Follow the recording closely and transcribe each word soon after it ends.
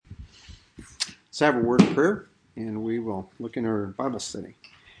Let's have a word of prayer, and we will look in our Bible study.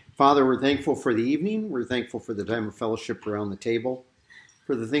 Father, we're thankful for the evening. We're thankful for the time of fellowship around the table,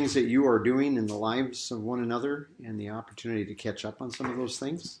 for the things that you are doing in the lives of one another, and the opportunity to catch up on some of those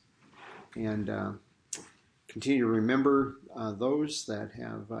things. And continue to remember those that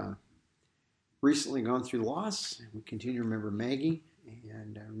have recently gone through loss. We continue to remember Maggie,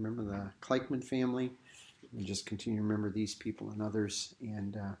 and remember the Kleichman family, and just continue to remember these people and others,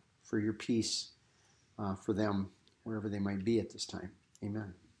 and for your peace for them, wherever they might be at this time.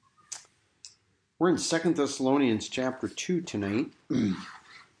 Amen. We're in 2 Thessalonians chapter 2 tonight. 2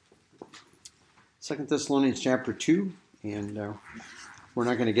 Thessalonians chapter 2, and we're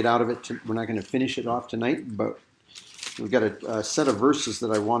not going to get out of it. We're not going to finish it off tonight, but we've got a set of verses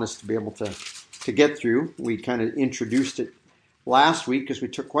that I want us to be able to get through. We kind of introduced it last week because we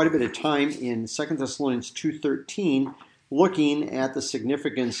took quite a bit of time in 2 Thessalonians 2:13 looking at the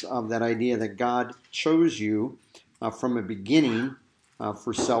significance of that idea that God chose you from a beginning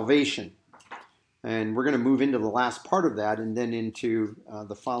for salvation. And we're going to move into the last part of that and then into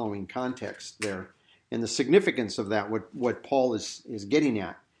the following context there. And the significance of that, what Paul is getting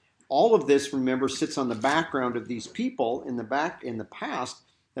at. All of this, remember, sits on the background of these people in the past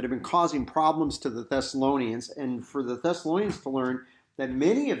that have been causing problems to the Thessalonians, and for the Thessalonians to learn that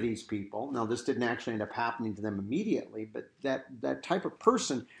many of these people, now this didn't actually end up happening to them immediately, but that type of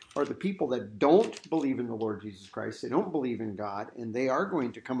person are the people that don't believe in the Lord Jesus Christ, they don't believe in God, and they are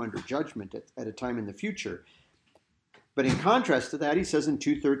going to come under judgment at a time in the future. But in contrast to that, he says in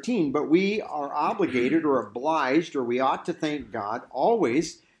 2:13, but we are obligated or obliged, or we ought to thank God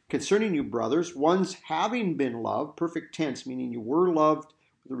always concerning you, brothers, once having been loved, perfect tense, meaning you were loved,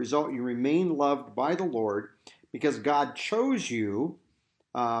 the result you remain loved by the Lord, because God chose you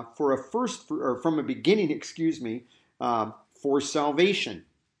from a beginning, for salvation.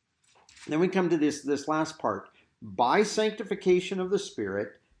 Then we come to this last part, by sanctification of the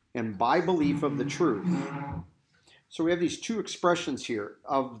Spirit and by belief of the truth. So we have these two expressions here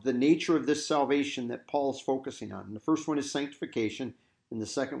of the nature of this salvation that Paul is focusing on. And the first one is sanctification, and the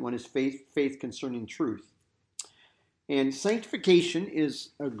second one is faith concerning truth. And sanctification is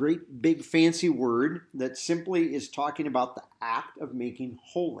a great big fancy word that simply is talking about the act of making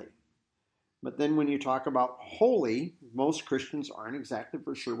holy. But then when you talk about holy, most Christians aren't exactly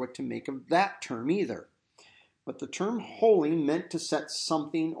for sure what to make of that term either. But the term holy meant to set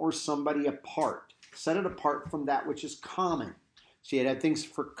something or somebody apart, set it apart from that which is common. So you had things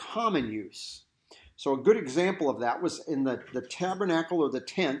for common use. So a good example of that was in the tabernacle or the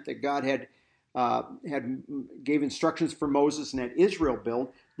tent that God gave instructions for Moses and had Israel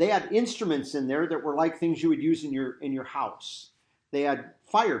build. They had instruments in there that were like things you would use in your house. They had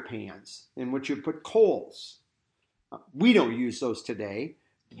fire pans in which you put coals. We don't use those today,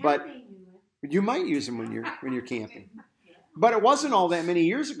 but you might use them when you're camping. But it wasn't all that many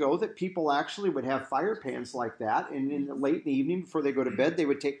years ago that people actually would have fire pans like that, and late in the evening before they go to bed, they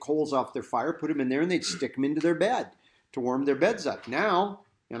would take coals off their fire, put them in there, and they'd stick them into their bed to warm their beds up. Now,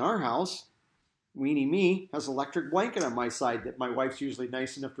 in our house, Weenie Me has an electric blanket on my side that my wife's usually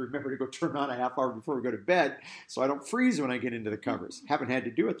nice enough to remember to go turn on a half hour before we go to bed so I don't freeze when I get into the covers. Haven't had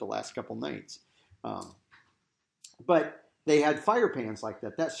to do it the last couple nights. But they had fire pans like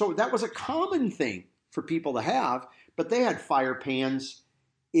that. So that was a common thing for people to have, but they had fire pans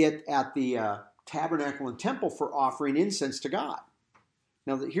at the tabernacle and temple for offering incense to God.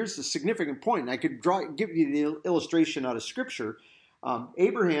 Now, here's the significant point, and I could give you the illustration out of Scripture.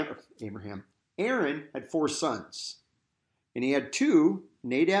 Aaron had 4 sons, and he had 2,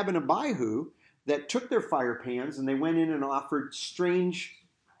 Nadab and Abihu, that took their fire pans and they went in and offered strange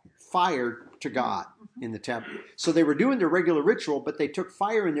fire to God in the temple. So they were doing their regular ritual, but they took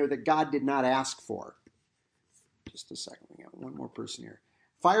fire in there that God did not ask for. Just a second, we got one more person here.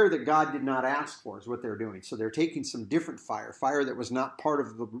 Fire that God did not ask for is what they're doing. So they're taking some different fire that was not part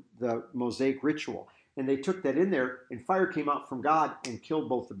of the Mosaic ritual. And they took that in there, and fire came out from God and killed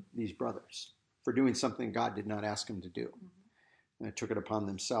both of these brothers for doing something God did not ask them to do. And they took it upon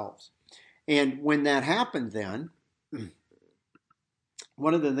themselves. And when that happened then,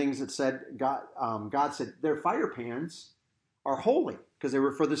 one of the things that said, God said, their fire pans are holy because they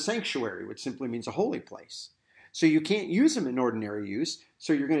were for the sanctuary, which simply means a holy place. So you can't use them in ordinary use.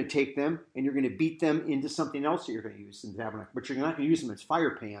 So you're going to take them and you're going to beat them into something else that you're going to use in the tabernacle. But you're not going to use them as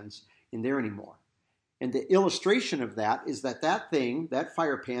fire pans in there anymore. And the illustration of that is that thing, that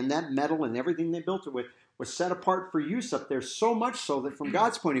fire pan, that metal and everything they built it with was set apart for use up there, so much so that from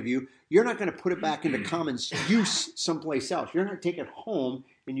God's point of view, you're not going to put it back into common use someplace else. You're not going to take it home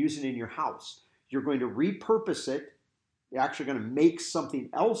and use it in your house. You're going to repurpose it you're actually going to make something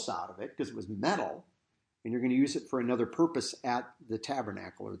else out of it because it was metal, and you're going to use it for another purpose at the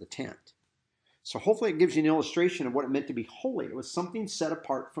tabernacle or the tent. So hopefully it gives you an illustration of what it meant to be holy. It was something set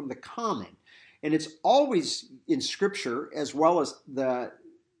apart from the common. And it's always in Scripture, as well as they're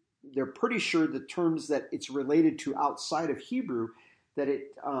pretty sure the terms that it's related to outside of Hebrew, that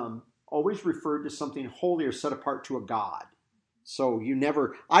it always referred to something holy or set apart to a god. So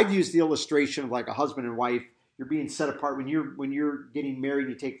I've used the illustration of like a husband and wife. You're being set apart when you're getting married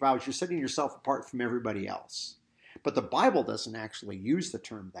and you take vows. You're setting yourself apart from everybody else. But the Bible doesn't actually use the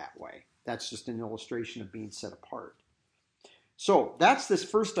term that way. That's just an illustration of being set apart. So that's this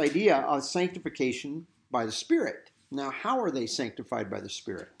first idea of sanctification by the Spirit. Now, how are they sanctified by the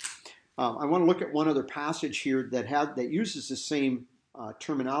Spirit? I want to look at one other passage here that uses the same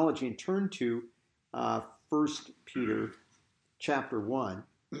terminology and turn to 1 Peter chapter 1.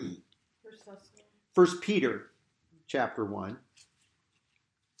 1 Peter chapter 1.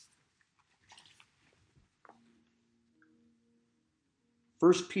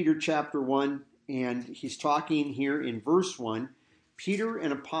 1 Peter chapter 1, and he's talking here in verse 1, Peter,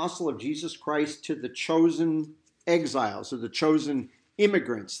 an apostle of Jesus Christ, to the chosen exiles, or the chosen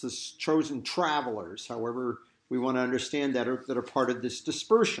immigrants, the chosen travelers, however we want to understand that are part of this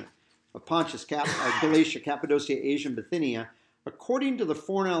dispersion of Pontus, Galatia, Cappadocia, Asia, and Bithynia, according to the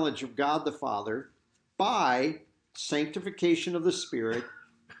foreknowledge of God the Father, by sanctification of the Spirit,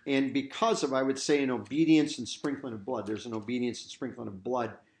 and because of, I would say, an obedience and sprinkling of blood. There's an obedience and sprinkling of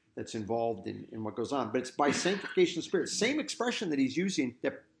blood that's involved in what goes on. But it's by sanctification of the Spirit. Same expression that he's using,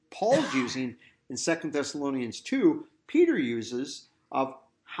 that Paul's using in 2 Thessalonians 2, Peter uses of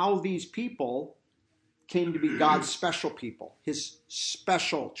how these people came to be God's special people, his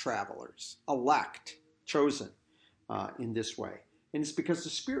special travelers, elect, chosen in this way. And it's because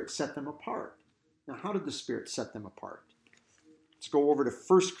the Spirit set them apart. Now, how did the Spirit set them apart? Let's go over to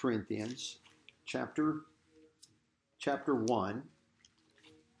 1 Corinthians chapter 1.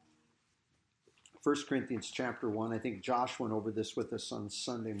 1 Corinthians chapter 1. I think Josh went over this with us on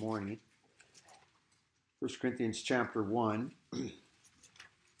Sunday morning. 1 Corinthians chapter 1.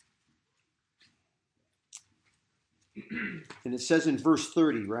 And it says in verse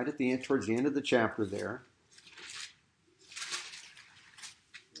 30, right at the end, towards the end of the chapter there,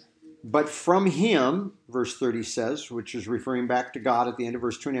 but from him, verse 30 says, which is referring back to God at the end of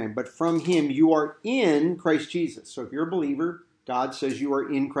verse 29, but from him you are in Christ Jesus. So if you're a believer, God says you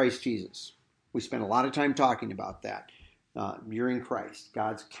are in Christ Jesus. We spent a lot of time talking about that. You're in Christ.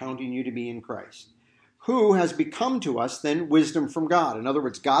 God's counting you to be in Christ. Who has become to us then wisdom from God? In other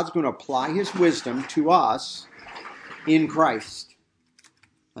words, God's going to apply his wisdom to us in Christ.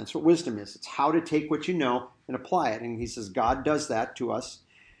 That's what wisdom is. It's how to take what you know and apply it. And he says God does that to us.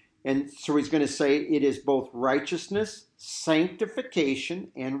 And so he's going to say it is both righteousness,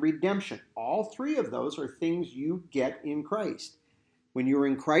 sanctification, and redemption. All three of those are things you get in Christ. When you're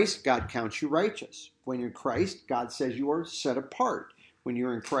in Christ, God counts you righteous. When you're in Christ, God says you are set apart. When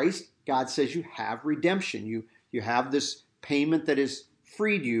you're in Christ, God says you have redemption. You have this payment that has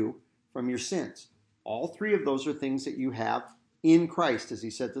freed you from your sins. All three of those are things that you have in Christ, as he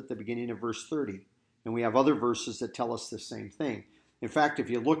says at the beginning of verse 30. And we have other verses that tell us the same thing. In fact, if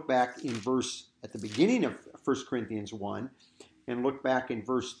you look back at the beginning of 1 Corinthians 1 and look back in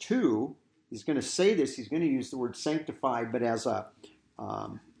verse 2, he's going to say this. He's going to use the word sanctified, but as a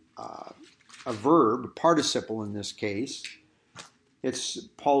verb, a participle in this case. It's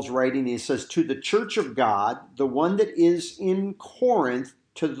Paul's writing. He says, to the church of God, the one that is in Corinth,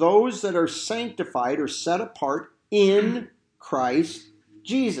 to those that are sanctified or set apart in Christ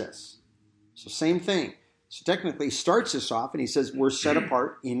Jesus. So same thing. So technically he starts this off and he says we're set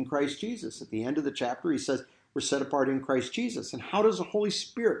apart in Christ Jesus. At the end of the chapter he says we're set apart in Christ Jesus. And how does the Holy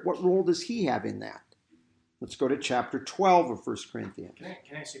Spirit, what role does he have in that? Let's go to chapter 12 of 1 Corinthians. Can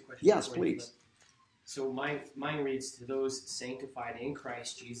I ask you a question? Yes, please. So mine reads, to those sanctified in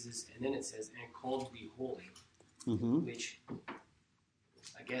Christ Jesus, and then it says, and called to be holy. Mm-hmm. Which,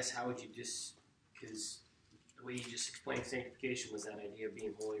 I guess, how would you just, because the way you just explained sanctification was that idea of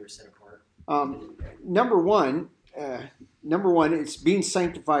being holy or set apart. Number one, it's being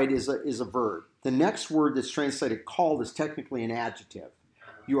sanctified is a verb. The next word that's translated called is technically an adjective.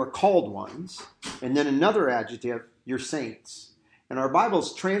 You are called ones. And then another adjective, you're saints. And our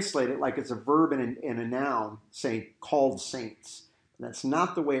Bibles translate it like it's a verb and a noun, saying called saints. And that's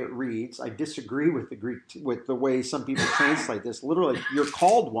not the way it reads. I disagree with the way some people translate this. Literally, you're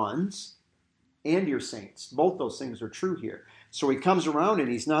called ones and you're saints. Both those things are true here. So he comes around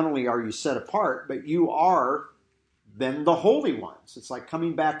and he's not only are you set apart, but you are then the holy ones. It's like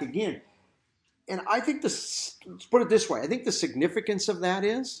coming back again. And I think let's put it this way. I think the significance of that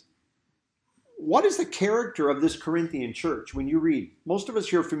is, what is the character of this Corinthian church when you read? Most of us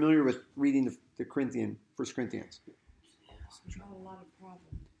here are familiar with reading the First Corinthians. There's not a lot of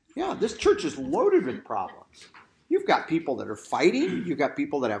problems. Yeah, this church is loaded with problems. You've got people that are fighting. You've got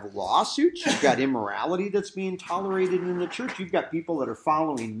people that have lawsuits. You've got immorality that's being tolerated in the church. You've got people that are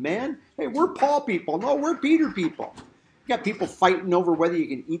following men. Hey, we're Paul people. No, we're Peter people. You've got people fighting over whether you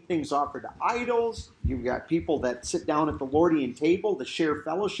can eat things offered to idols. You've got people that sit down at the Lordian table to share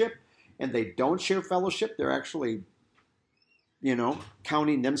fellowship, and they don't share fellowship. They're actually,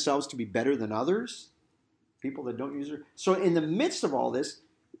 counting themselves to be better than others. People that don't use it. So in the midst of all this,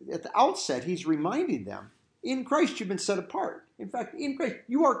 at the outset, he's reminding them, in Christ you've been set apart. In fact, in Christ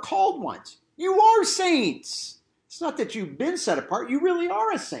you are called ones. You are saints. It's not that you've been set apart. You really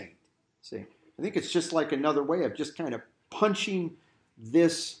are a saint. See, I think it's just like another way of just kind of punching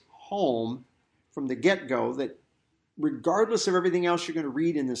this home from the get-go that regardless of everything else you're going to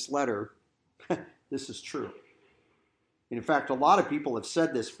read in this letter, this is true. And in fact, a lot of people have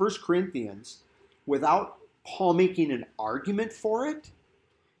said this. 1 Corinthians, without Paul making an argument for it,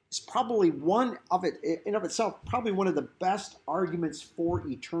 is probably one of it, in of itself, probably one of the best arguments for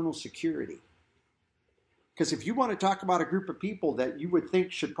eternal security. Because if you want to talk about a group of people that you would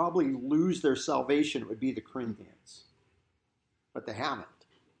think should probably lose their salvation, it would be the Corinthians. But they haven't.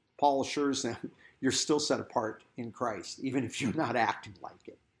 Paul assures them, you're still set apart in Christ, even if you're not acting like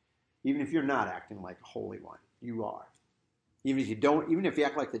it. Even if you're not acting like a holy one, you are. Even if you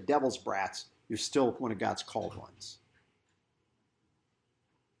act like the devil's brats, you're still one of God's called ones.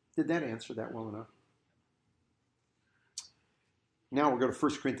 Did that answer that well enough? Now we'll go to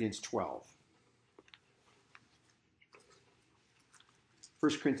 1 Corinthians 12.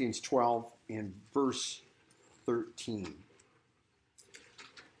 1 Corinthians 12 and verse 13.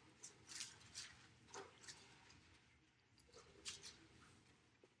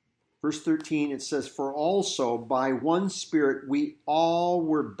 Verse 13, it says, "For also by one Spirit we all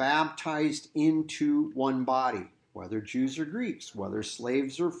were baptized into one body, whether Jews or Greeks, whether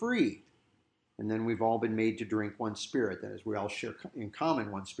slaves or free. And then we've all been made to drink one Spirit." That is, we all share in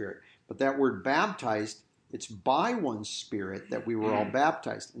common one Spirit. But that word baptized, it's by one Spirit that we were all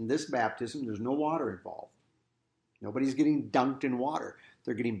baptized. In this baptism, there's no water involved. Nobody's getting dunked in water.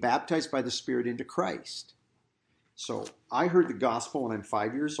 They're getting baptized by the Spirit into Christ. So I heard the gospel when I'm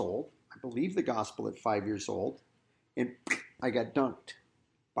 5 years old. I believed the gospel at 5 years old. And I got dunked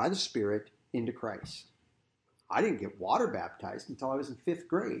by the Spirit into Christ. I didn't get water baptized until I was in 5th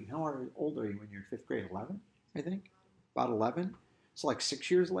grade. How old are you when you're in 5th grade? 11, I think? About 11? It's like 6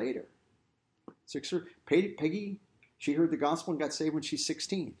 years later. Peggy, she heard the gospel and got saved when she's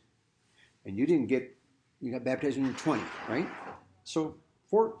 16. And you got baptized when you were 20, right? So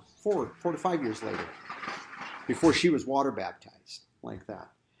 4 to 5 years later, before she was water baptized like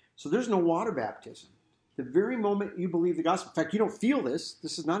that. So there's no water baptism. The very moment you believe the gospel, in fact, you don't feel this.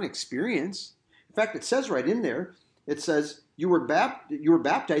 This is not an experience. In fact, it says right in there, it says you were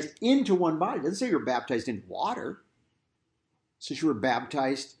baptized into one body. It doesn't say you were baptized in water. It says you were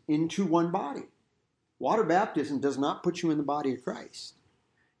baptized into one body. Water baptism does not put you in the body of Christ.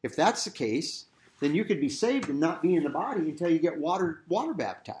 If that's the case, then you could be saved and not be in the body until you get water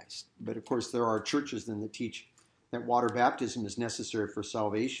baptized. But of course, there are churches then that teach that water baptism is necessary for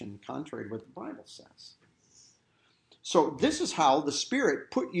salvation, contrary to what the Bible says. So this is how the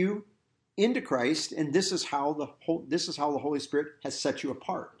Spirit put you into Christ, and this is how the Holy Spirit has set you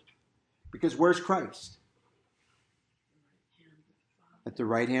apart. Because where's Christ? At the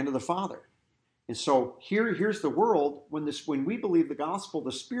right hand of the Father. And so here's the world. When we believe the gospel,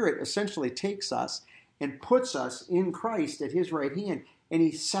 the Spirit essentially takes us and puts us in Christ at his right hand, and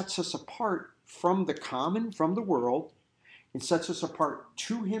he sets us apart from the common, from the world, and sets us apart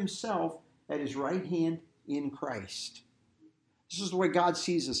to himself at his right hand in Christ. This is the way God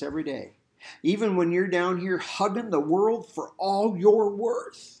sees us every day. Even when you're down here hugging the world for all you're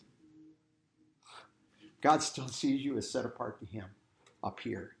worth, God still sees you as set apart to him up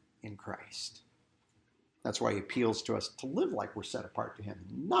here in Christ. That's why he appeals to us to live like we're set apart to him,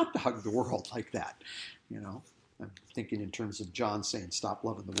 not to hug the world like that. I'm thinking in terms of John saying, stop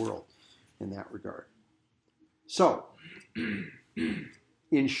loving the world in that regard. So,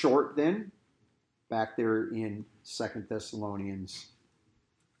 in short then, back there in 2 Thessalonians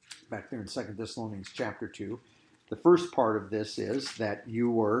chapter 2, the first part of this is that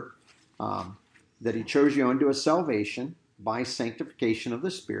that he chose you unto a salvation by sanctification of the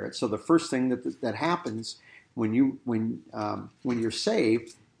Spirit. So the first thing that happens when you're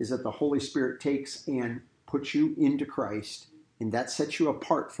saved is that the Holy Spirit takes and puts you into Christ, and that sets you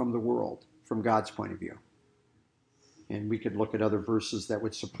apart from the world, from God's point of view. And we could look at other verses that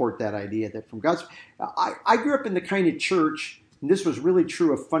would support that idea that from God's... I grew up in the kind of church, and this was really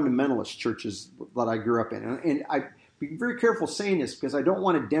true of fundamentalist churches that I grew up in. And I be very careful saying this because I don't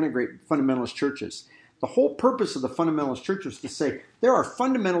want to denigrate fundamentalist churches. The whole purpose of the fundamentalist church is to say there are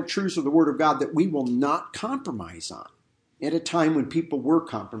fundamental truths of the Word of God that we will not compromise on at a time when people were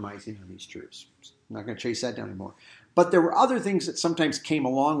compromising on these truths. I'm not going to chase that down anymore. But there were other things that sometimes came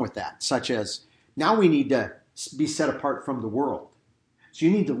along with that, such as now we need to be set apart from the world. So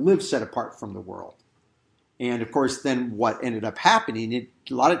you need to live set apart from the world. And of course, then what ended up happening,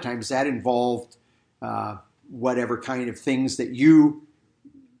 a lot of times that involved whatever kind of things that you,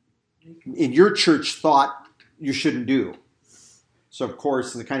 in your church, thought you shouldn't do. So of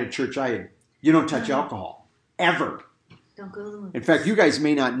course, in the kind of church I had, you don't touch alcohol, ever. Don't go to the movies. In fact, you guys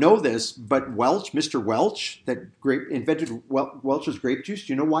may not know this, but Mr. Welch, that invented Welch's grape juice,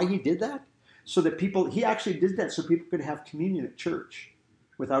 do you know why he did that? So that he actually did that so people could have communion at church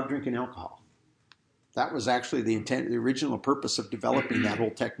without drinking alcohol. That was actually the intent, the original purpose of developing that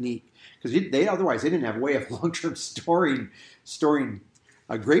whole technique. Because otherwise they didn't have a way of long-term storing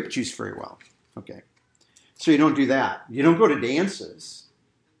grape juice very well. Okay, so you don't do that. You don't go to dances.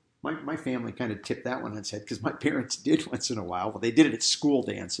 My family kind of tipped that one on its head because my parents did once in a while. Well, they did it at school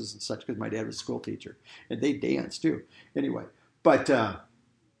dances and such because my dad was a school teacher. And they danced too. Anyway, but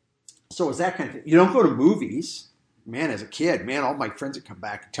so it's that kind of thing. You don't go to movies. Man, as a kid, all my friends would come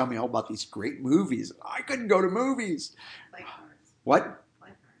back and tell me all about these great movies. I couldn't go to movies. Play cards. What? Play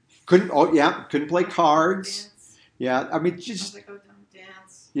cards. Couldn't play cards. Dance. Yeah, I mean, just... Don't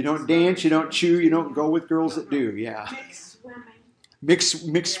dance. You don't dance, you don't chew, you don't go with girls that do, yeah. Mixed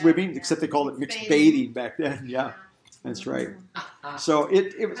swimming. Mixed swimming, except they called it mixed bathing back then, yeah. That's right. So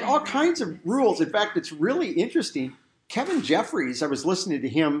it was all kinds of rules. In fact, it's really interesting. Kevin Jeffries, I was listening to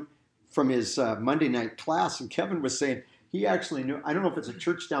him from his Monday night class, and Kevin was saying he actually knew, I don't know if it's a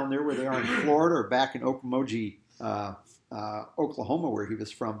church down there where they are in Florida or back in Okmulgee, Oklahoma, where he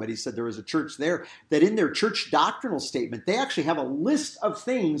was from, but he said there was a church there that in their church doctrinal statement, they actually have a list of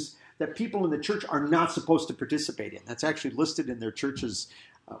things that people in the church are not supposed to participate in. That's actually listed in their church's,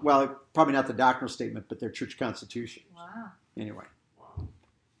 probably not the doctrinal statement, but their church constitution. Wow. Anyway.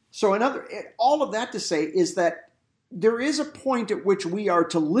 So all of that to say is that there is a point at which we are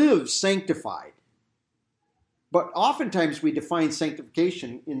to live sanctified. But oftentimes we define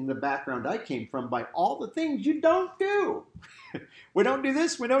sanctification in the background I came from by all the things you don't do. We don't do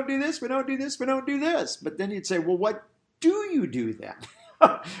this, we don't do this, we don't do this, we don't do this. But then you'd say, well, what do you do then?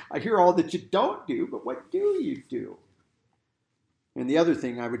 I hear all that you don't do, but what do you do? And the other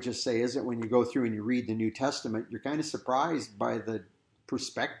thing I would just say is that when you go through and you read the New Testament, you're kind of surprised by the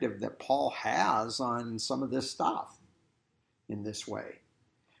perspective that Paul has on some of this stuff in this way.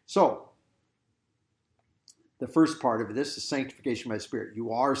 So, the first part of this is sanctification by the Spirit.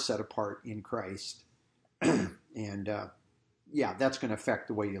 You are set apart in Christ. And, that's going to affect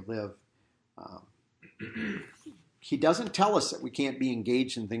the way you live. He doesn't tell us that we can't be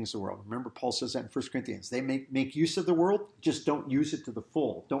engaged in things of the world. Remember, Paul says that in 1 Corinthians. They make use of the world, just don't use it to the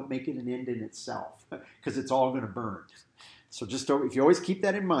full. Don't make it an end in itself, because it's all going to burn. So if you always keep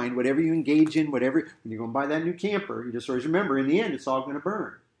that in mind, whatever you engage in, when you go and buy that new camper, you just always remember, in the end, it's all going to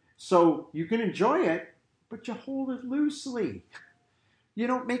burn. So you can enjoy it, but you hold it loosely. You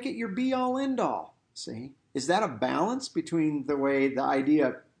don't make it your be-all, end-all. See? Is that a balance between the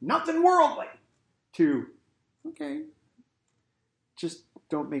idea, nothing worldly, to, okay, just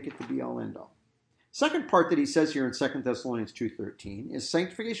don't make it the be-all, end-all. Second part that he says here in 2 Thessalonians 2:13 is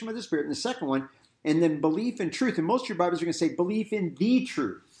sanctification by the Spirit. And the second one, and then belief in truth. And most of your Bibles are going to say belief in the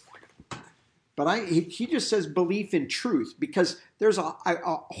truth. But he just says belief in truth, because there's a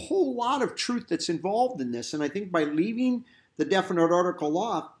whole lot of truth that's involved in this. And I think by leaving the definite article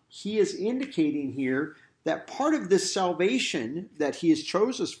off, he is indicating here that part of this salvation that he has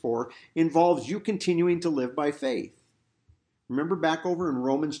chosen us for involves you continuing to live by faith. Remember back over in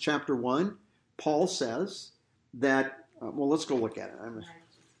Romans chapter 1, Paul says that, let's go look at it.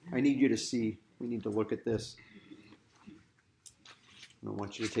 I need you to see. We need to look at this. I don't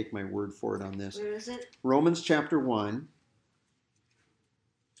want you to take my word for it on this. Where is it? Romans chapter 1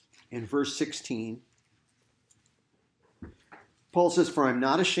 and verse 16. Paul says, "For I am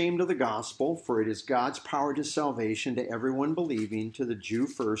not ashamed of the gospel, for it is God's power to salvation to everyone believing, to the Jew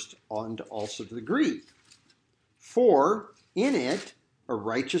first, and also to the Greek. For in it a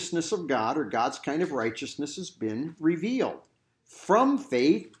righteousness of God, or God's kind of righteousness, has been revealed. From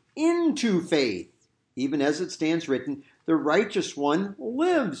faith into faith, even as it stands written, the righteous one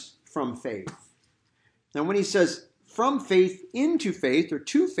lives from faith." Now when he says from faith into faith or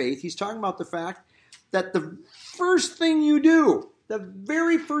to faith, he's talking about the fact that the first thing you do, the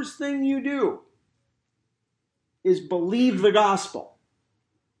very first thing you do, is believe the gospel.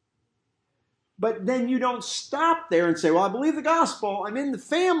 But then you don't stop there and say, well, I believe the gospel. I'm in the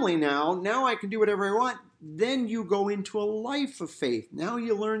family now. Now I can do whatever I want. Then you go into a life of faith. Now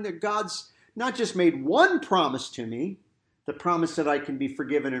you learn that God's not just made one promise to me, the promise that I can be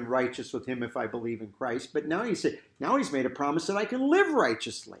forgiven and righteous with him if I believe in Christ. But now he's made a promise that I can live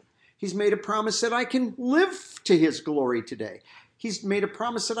righteously. He's made a promise that I can live to his glory today. He's made a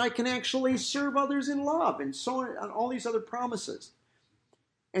promise that I can actually serve others in love, and so on, all these other promises.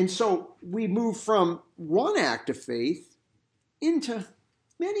 And so we move from one act of faith into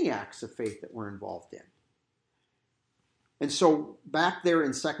many acts of faith that we're involved in. And so back there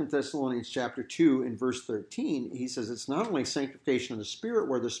in 2 Thessalonians chapter 2 in verse 13, he says it's not only sanctification of the Spirit,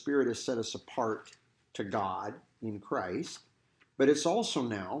 where the Spirit has set us apart to God in Christ, but it's also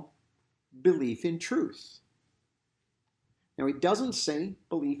now belief in truth. Now, he doesn't say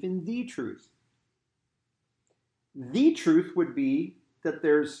belief in the truth. The truth would be that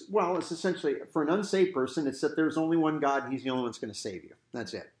it's essentially, for an unsaved person, it's that there's only one God and he's the only one that's going to save you.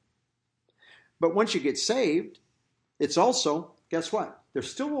 That's it. But once you get saved, it's also, guess what? There's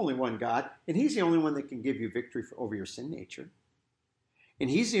still only one God, and he's the only one that can give you victory over your sin nature. And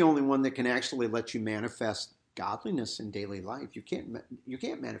he's the only one that can actually let you manifest godliness in daily life. You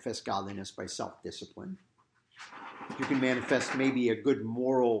can't manifest godliness by self-discipline. You can manifest maybe a good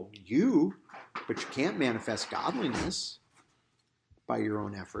moral you, but you can't manifest godliness by your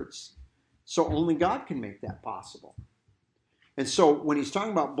own efforts. So only God can make that possible. And so when he's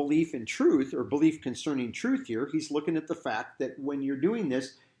talking about belief in truth or belief concerning truth here, he's looking at the fact that when you're doing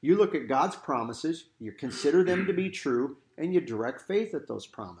this, you look at God's promises, you consider them to be true, and you direct faith at those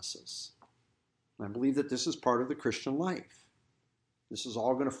promises. And I believe that this is part of the Christian life. This is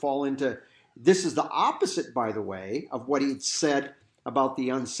all going to fall into, this is the opposite, by the way, of what he said about the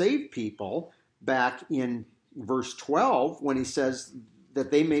unsaved people back in verse 12 when he says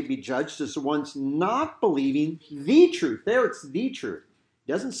that they may be judged as the ones not believing the truth. There it's the truth.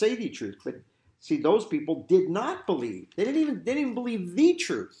 It doesn't say the truth, but see, those people did not believe. They didn't even believe the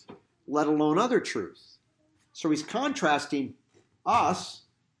truth, let alone other truth. So he's contrasting us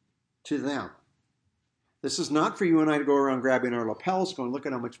to them. This is not for you and I to go around grabbing our lapels going, look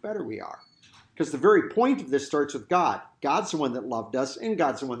at how much better we are. Because the very point of this starts with God. God's the one that loved us, and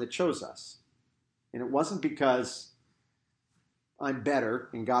God's the one that chose us. And it wasn't because I'm better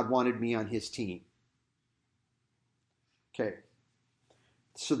and God wanted me on his team. Okay.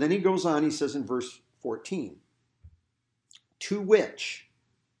 So then he goes on, he says in verse 14, to which.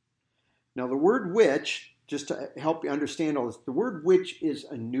 Now the word which, just to help you understand all this, the word which is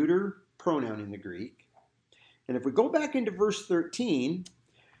a neuter pronoun in the Greek. And if we go back into verse 13,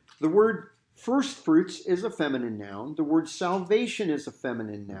 the word first fruits is a feminine noun. The word salvation is a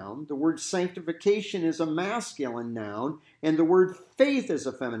feminine noun. The word sanctification is a masculine noun. And the word faith is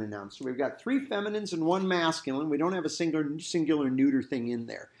a feminine noun. So we've got three feminines and one masculine. We don't have a singular neuter thing in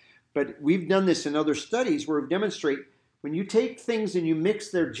there. But we've done this in other studies where we demonstrate when you take things and you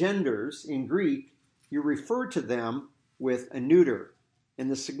mix their genders in Greek, you refer to them with a neuter. And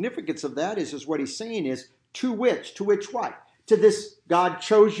the significance of that is what he's saying is, to which what? To this, God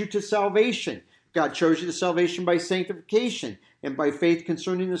chose you to salvation. God chose you to salvation by sanctification and by faith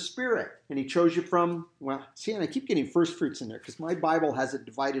concerning the Spirit. And he chose you from, well, see, and I keep getting first fruits in there because my Bible has it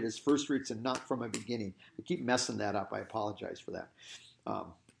divided as first fruits and not from a beginning. I keep messing that up. I apologize for that.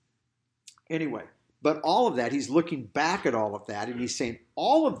 Anyway, but all of that, he's looking back at all of that, and he's saying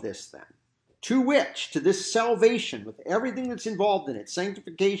all of this then, to which, to this salvation with everything that's involved in it,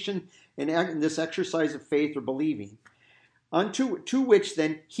 sanctification and this exercise of faith or believing, to which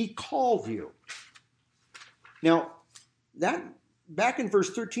then he called you. Now, that back in verse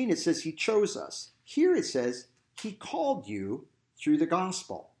 13 it says he chose us. Here it says he called you through the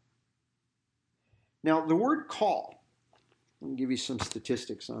gospel. Now, the word call, I'll give you some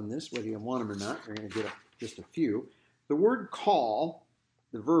statistics on this, whether you want them or not. We're going to get just a few. The word call,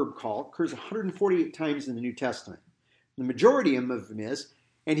 the verb call, occurs 148 times in the New Testament. The majority of them is,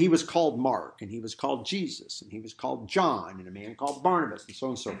 and he was called Mark, and he was called Jesus, and he was called John, and a man called Barnabas, and so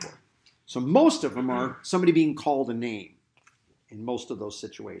on and so forth. So most of them are somebody being called a name in most of those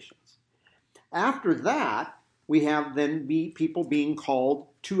situations. After that, we have then people being called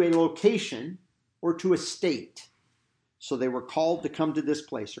to a location or to a state. So they were called to come to this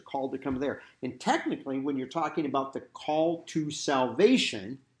place or called to come there. And technically, when you're talking about the call to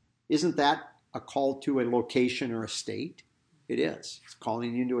salvation, isn't that a call to a location or a state? It is. It's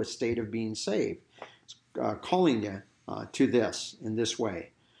calling you into a state of being saved. calling you to this in this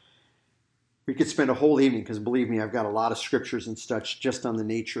way. We could spend a whole evening, because believe me, I've got a lot of scriptures and such just on the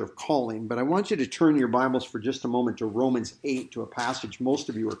nature of calling. But I want you to turn your Bibles for just a moment to Romans 8, to a passage most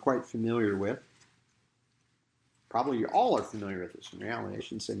of you are quite familiar with. Probably you all are familiar with this in reality. I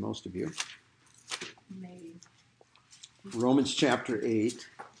shouldn't say most of you. Maybe. Romans chapter 8.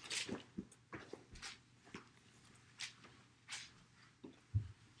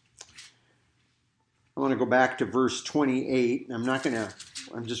 I want to go back to verse 28.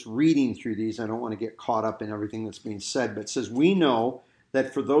 I'm just reading through these. I don't want to get caught up in everything that's being said. But it says, we know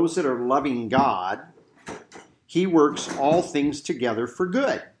that for those that are loving God, he works all things together for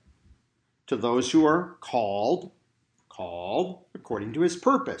good. To those who are called according to his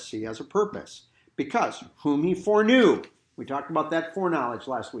purpose. He has a purpose. Because whom he foreknew. We talked about that foreknowledge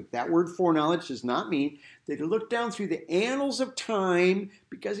last week. That word foreknowledge does not mean that he looked down through the annals of time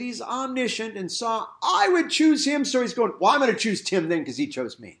because he's omniscient and saw, I would choose him. So he's going, well, I'm going to choose Tim then because he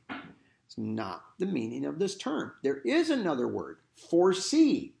chose me. It's not the meaning of this term. There is another word,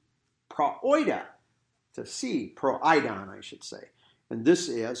 foresee, prooida, to see, proeidon, I should say. And this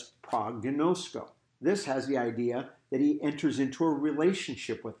is prognosko. This has the idea that he enters into a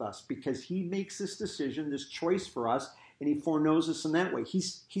relationship with us because he makes this decision, this choice for us, and he foreknows us in that way.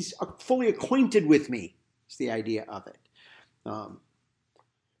 He's fully acquainted with me. It's the idea of it.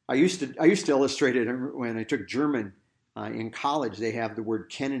 I used to illustrate it when I took German in college. They have the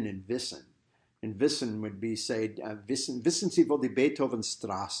word kennen and wissen. And wissen would be, say, wissen Sie, wo die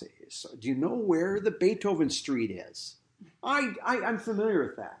Beethovenstraße ist? So, do you know where the Beethoven Street is? I'm familiar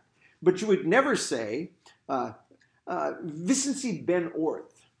with that. But you would never say, wissen Sie Ben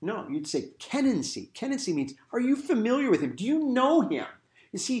Orth? No, you'd say kennen Sie. Kennen Sie means, are you familiar with him? Do you know him?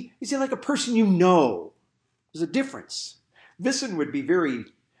 Is he like a person you know? There's a difference. Wissen would be very,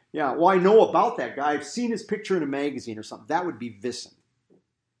 I know about that guy. I've seen his picture in a magazine or something. That would be wissen.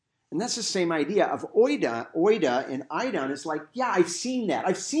 And that's the same idea of oida and eidon. It's like, I've seen that.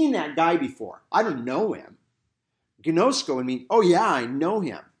 I've seen that guy before. I don't know him. Gnosko would mean, I know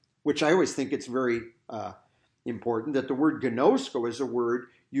him, which I always think it's very important that the word gnosko is a word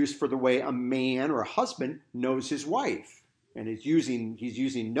used for the way a man or a husband knows his wife. And he's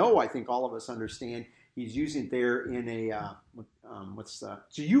using know, I think all of us understand. He's using there in it's a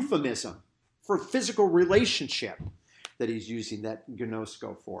euphemism for physical relationship that he's using that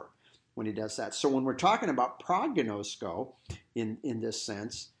gnosko for when he does that. So when we're talking about prognosko in this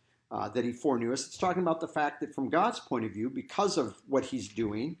sense, that he foreknew us, it's talking about the fact that from God's point of view, because of what he's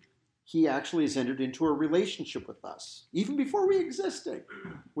doing, he actually has entered into a relationship with us, even before we existed.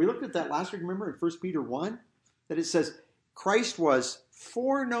 We looked at that last week, remember, in 1 Peter 1, that it says, Christ was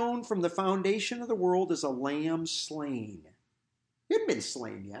foreknown from the foundation of the world as a lamb slain. He hadn't been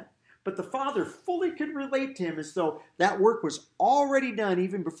slain yet, but the Father fully could relate to him as though that work was already done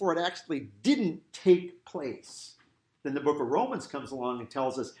even before it actually didn't take place. Then the book of Romans comes along and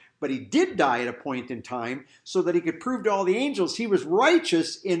tells us, but he did die at a point in time so that he could prove to all the angels he was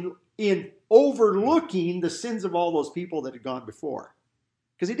righteous in overlooking the sins of all those people that had gone before.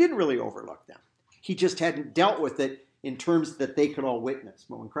 Because he didn't really overlook them. He just hadn't dealt with it in terms that they could all witness.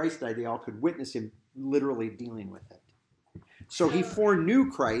 But when Christ died, they all could witness him literally dealing with it. So he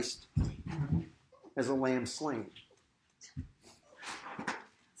foreknew Christ as a lamb slain.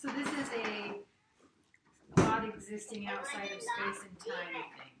 So this is a God existing outside of space and time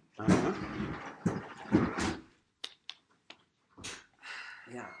thing.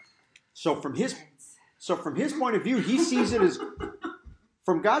 Yeah. So from his point of view, he sees it as,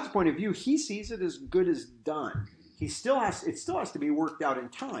 from God's point of view, he sees it as good as done. It still has to be worked out in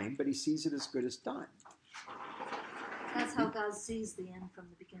time, but he sees it as good as done. That's how God sees the end from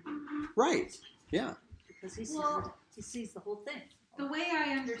the beginning. Right. Yeah. Because he sees the whole thing. The way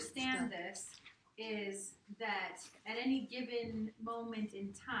I understand this is that at any given moment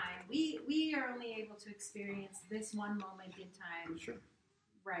in time, we are only able to experience this one moment in time. Sure.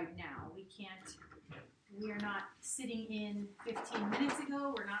 Right now. We are not sitting in 15 minutes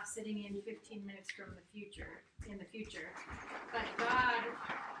ago. We're not sitting in 15 minutes in the future. But God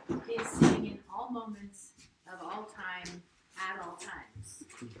is sitting in all moments of all time at all times.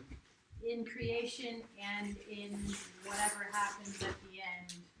 In creation and in whatever happens at the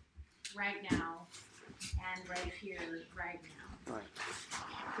end right now and right here, right now. Right.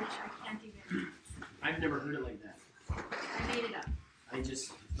 Which I can't even... I've never heard it like that. I made it up. I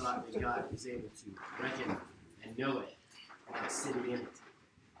just thought that God was able to reckon and know it, like sitting in it.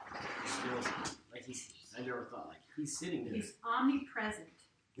 I never thought, like, he's sitting there. He's omnipresent.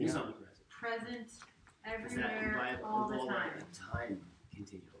 He's omnipresent. Present Is that everywhere, all the time. Time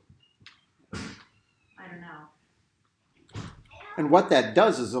continuum. I don't know. And what that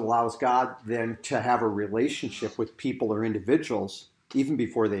does is it allows God then to have a relationship with people or individuals even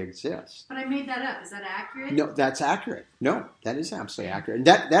before they exist. But I made that up. Is that accurate? No, that's accurate. No, that is absolutely accurate. And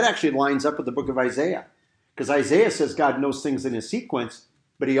that actually lines up with the book of Isaiah. Because Isaiah says God knows things in a sequence,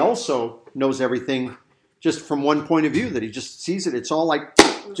 but he also knows everything just from one point of view, that he just sees it. It's all like,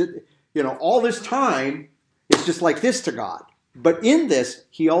 all this time is just like this to God. But in this,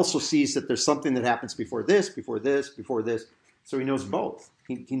 he also sees that there's something that happens before this, before this, before this. So he knows both.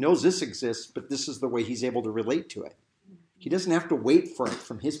 He knows this exists, but this is the way he's able to relate to it. He doesn't have to wait for it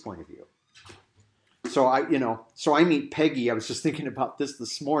from his point of view. So I meet Peggy. I was just thinking about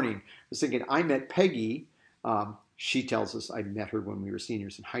this morning. I was thinking, I met Peggy. She tells us I met her when we were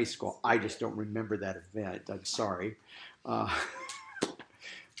seniors in high school. I just don't remember that event. I'm sorry.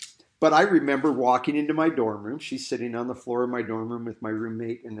 But I remember walking into my dorm room. She's sitting on the floor of my dorm room with my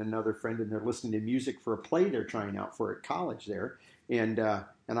roommate and another friend, and they're listening to music for a play they're trying out for at college there. And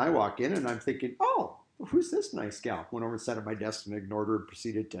I walk in, and I'm thinking, oh, who's this nice gal? Went over and sat at my desk and ignored her and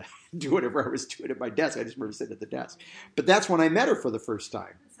proceeded to do whatever I was doing at my desk. I just remember sitting at the desk. But that's when I met her for the first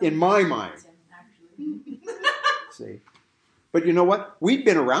time, in my mind. See? But you know what? We'd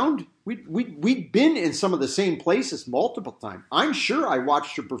been around. We'd been in some of the same places multiple times. I'm sure I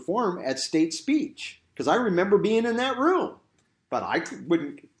watched her perform at State Speech because I remember being in that room. But I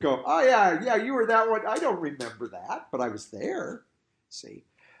wouldn't go, oh, yeah, you were that one. I don't remember that, but I was there. See?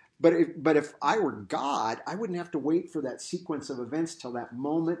 But if I were God, I wouldn't have to wait for that sequence of events till that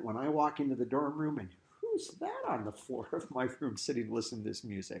moment when I walk into the dorm room and who's that on the floor of my room sitting listening to this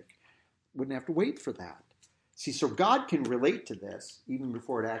music? Wouldn't have to wait for that. See, so God can relate to this even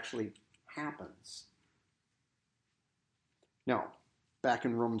before it actually happens. Now, back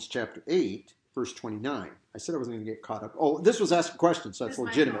in Romans chapter 8, verse 29. I said I wasn't going to get caught up. Oh, this was asking questions, so that's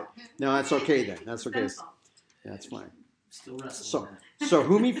legitimate. No, that's okay then. That's okay. That's fine. Still wrestling. So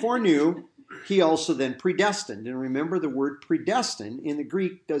whom he foreknew, he also then predestined. And remember, the word predestined in the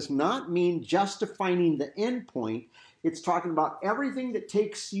Greek does not mean just defining the end point. It's talking about everything that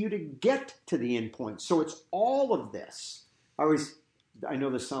takes you to get to the end point. So it's all of this. I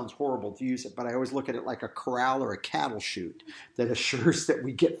know this sounds horrible to use it, but I always look at it like a corral or a cattle chute that assures that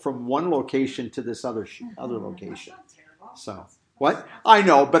we get from one location to this other location. So what? I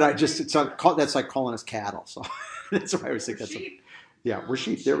know, but that's like calling us cattle. So that's why I always think that's we're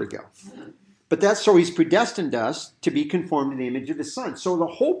sheep. There we go. But that's so he's predestined us to be conformed to the image of his son. So the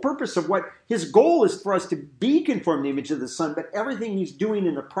whole purpose of what his goal is for us to be conformed to the image of the son, but everything he's doing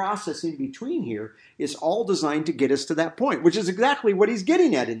in the process in between here is all designed to get us to that point, which is exactly what he's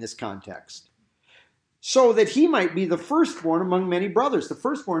getting at in this context. So that he might be the firstborn among many brothers. The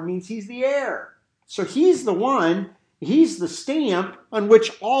firstborn means he's the heir. So he's the one, he's the stamp on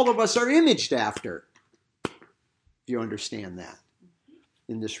which all of us are imaged after. If you understand that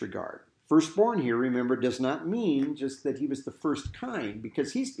in this regard. Firstborn here, remember, does not mean just that he was the first kind,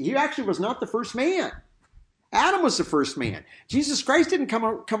 because he actually was not the first man. Adam was the first man. Jesus Christ didn't come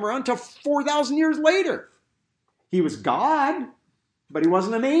around until 4,000 years later. He was God, but he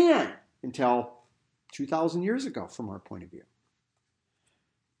wasn't a man until 2,000 years ago from our point of view.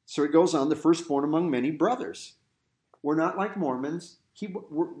 So it goes on, the firstborn among many brothers. We're not like Mormons.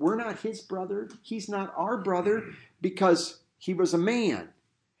 We're not his brother. He's not our brother because he was a man.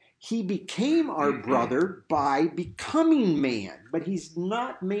 He became our brother by becoming man, but he's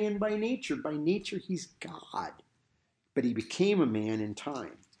not man by nature. By nature, he's God. But he became a man in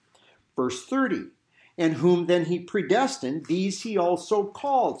time. Verse 30, and whom then he predestined, these he also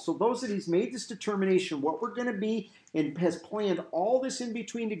called. So those that he's made this determination, what we're going to be, and has planned all this in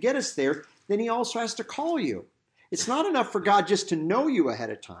between to get us there, then he also has to call you. It's not enough for God just to know you ahead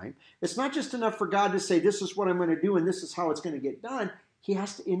of time. It's not just enough for God to say, this is what I'm going to do and this is how it's going to get done. He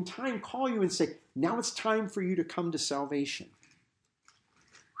has to, in time, call you and say, now it's time for you to come to salvation.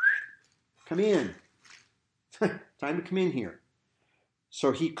 Come in. Time to come in here.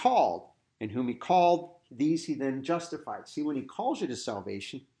 So he called, and whom he called, these he then justified. See, when he calls you to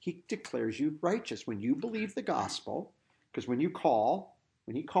salvation, he declares you righteous. When you believe the gospel, because when he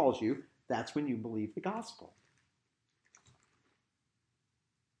calls you, that's when you believe the gospel.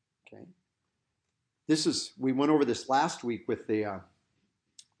 Okay. We went over this last week with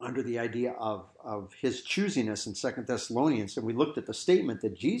under the idea of his choosing us in 2 Thessalonians, and we looked at the statement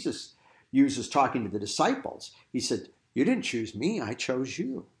that Jesus uses talking to the disciples. He said, you didn't choose me, I chose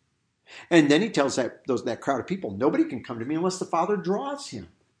you. And then he tells that crowd of people, nobody can come to me unless the Father draws him.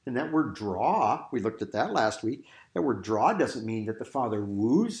 And that word draw, we looked at that last week, that word draw doesn't mean that the Father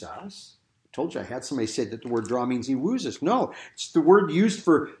woos us. I told you I had somebody say that the word draw means he woos us. No, it's the word used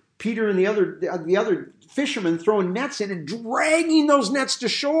for Peter and the other fishermen throwing nets in and dragging those nets to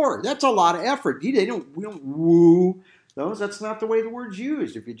shore. That's a lot of effort. We don't woo those. That's not the way the word's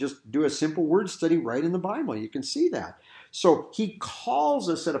used. If you just do a simple word study right in the Bible, you can see that. So he calls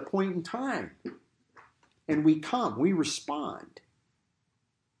us at a point in time, and we come, we respond.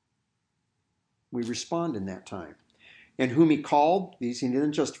 We respond in that time. And whom he called, these he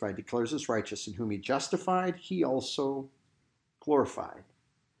didn't justify, declares us righteous. And whom he justified, he also glorified.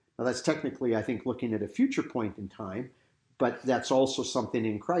 Now that's technically, I think, looking at a future point in time, but that's also something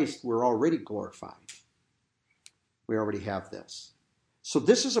in Christ we're already glorified. We already have this. So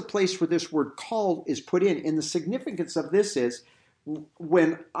this is a place where this word called is put in. And the significance of this is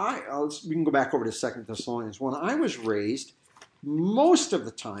when we can go back over to 2 Thessalonians. When I was raised, most of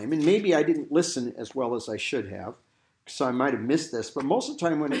the time, and maybe I didn't listen as well as I should have, so I might have missed this, but most of the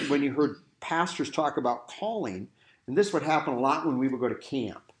time when you heard pastors talk about calling, and this would happen a lot when we would go to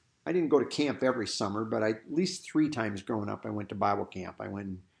camp. I didn't go to camp every summer, but at least 3 times growing up I went to Bible camp. I went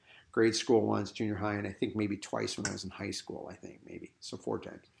in grade school once, junior high, and I think maybe twice when I was in high school, I think, maybe. So 4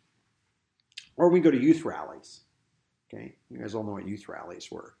 times. Or we go to youth rallies. Okay, you guys all know what youth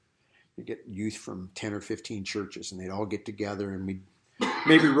rallies were. You get youth from 10 or 15 churches, and they'd all get together, and we'd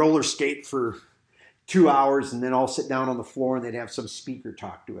maybe roller skate for 2 hours, and then all sit down on the floor, and they'd have some speaker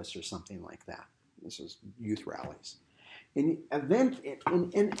talk to us or something like that. This was youth rallies. And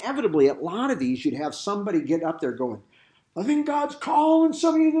inevitably, at a lot of these, you'd have somebody get up there going, I think God's calling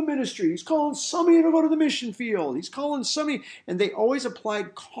somebody to the ministry. He's calling somebody to go to the mission field. He's calling somebody. And they always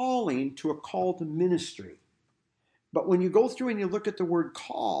applied calling to a call to ministry. But when you go through and you look at the word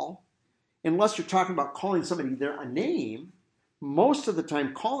call, unless you're talking about calling somebody a name, most of the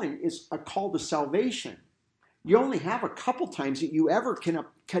time calling is a call to salvation. You only have a couple times that you ever can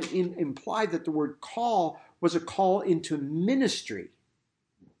imply that the word call was a call into ministry.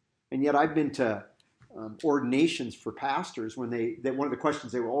 And yet I've been to ordinations for pastors when one of the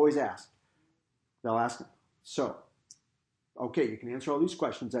questions they will always ask, they'll ask them, so, okay, you can answer all these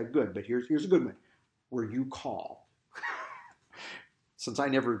questions, that's good, but here's a good one. Were you called? Since I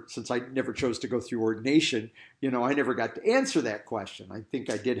never chose to go through ordination, I never got to answer that question. I think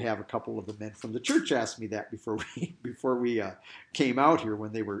I did have a couple of the men from the church ask me that before we came out here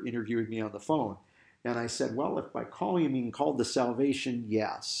when they were interviewing me on the phone. And I said, well, if by calling you mean called to salvation,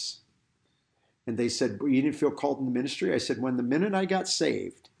 yes. And they said, well, you didn't feel called in the ministry? I said, when the minute I got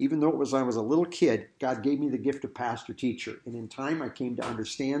saved, even though I was a little kid, God gave me the gift of pastor-teacher. And in time, I came to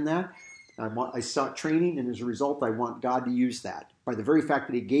understand that. I sought training, and as a result, I want God to use that. By the very fact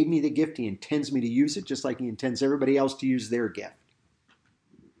that he gave me the gift, he intends me to use it, just like he intends everybody else to use their gift.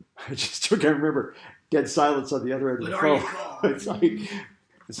 I just can't remember dead silence on the other end of the phone. It's like,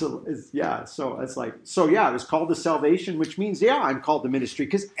 so it was called to salvation, which means, I'm called to ministry,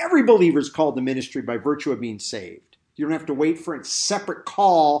 because every believer is called to ministry by virtue of being saved. You don't have to wait for a separate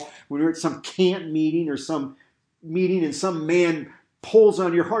call when you're at some camp meeting or some meeting and some man pulls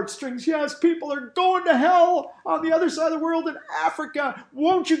on your heartstrings. Yes, people are going to hell on the other side of the world in Africa.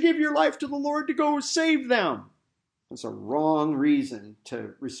 Won't you give your life to the Lord to go save them? That's a wrong reason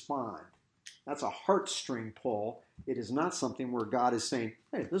to respond. That's a heartstring pull. It is not something where God is saying,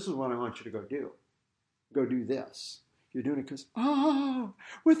 hey, this is what I want you to go do. Go do this. You're doing it because,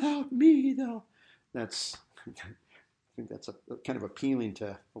 without me, though. I think that's a kind of appealing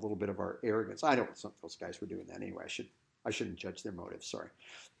to a little bit of our arrogance. I don't think those guys were doing that anyway. I shouldn't judge their motives. Sorry.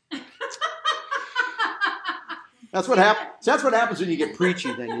 That's what happens. That's what happens when you get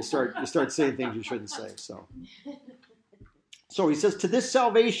preachy. Then you start saying things you shouldn't say. So he says, to this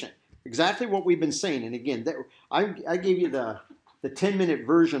salvation, exactly what we've been saying. And again, I gave you the 10-minute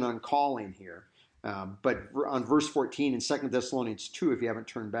version on calling here. But on verse 14 in 2 Thessalonians 2, if you haven't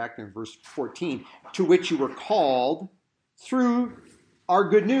turned back there in verse 14, to which you were called through our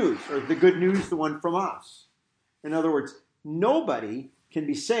good news, or the good news, the one from us. In other words, nobody can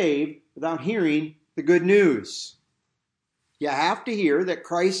be saved without hearing the good news. You have to hear that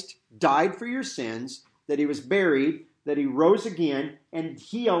Christ died for your sins, that he was buried, that he rose again, and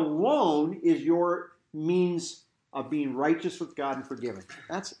he alone is your means of being righteous with God and forgiven.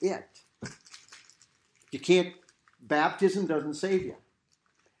 That's it. Baptism doesn't save you.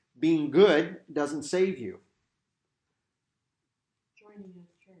 Being good doesn't save you.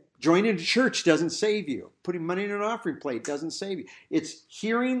 Joining a church doesn't save you. Putting money in an offering plate doesn't save you. It's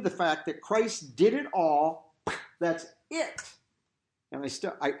hearing the fact that Christ did it all. That's it. And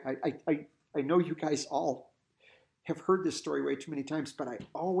I know you guys all have heard this story way too many times, but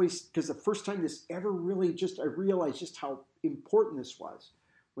because the first time this ever really I realized just how important this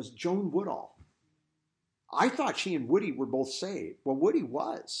was Joan Woodall. I thought she and Woody were both saved. Well, Woody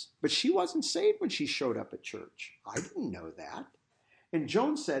was, but she wasn't saved when she showed up at church. I didn't know that. And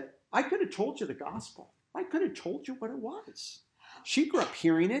Joan said, I could have told you the gospel. I could have told you what it was. She grew up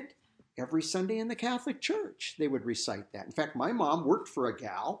hearing it every Sunday in the Catholic Church. They would recite that. In fact, my mom worked for a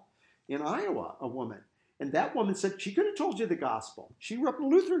gal in Iowa, a woman. And that woman said she could have told you the gospel. She grew up in a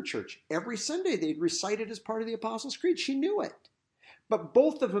Lutheran church. Every Sunday they'd recite it as part of the Apostles' Creed. She knew it. But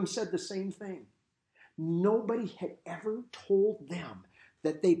both of them said the same thing. Nobody had ever told them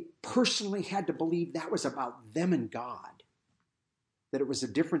that they personally had to believe that was about them and God. That it was a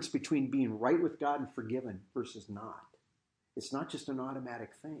difference between being right with God and forgiven versus not. It's not just an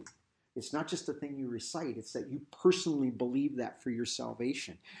automatic thing. It's not just a thing you recite. It's that you personally believe that for your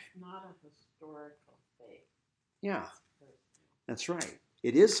salvation. It's not a historical faith. Yeah, that's right.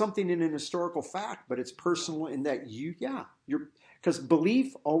 It is something in an historical fact, but it's personal in that because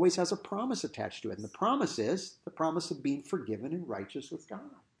belief always has a promise attached to it. And the promise is the promise of being forgiven and righteous with God.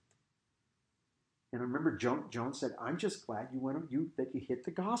 And I remember Joan said, I'm just glad that you hit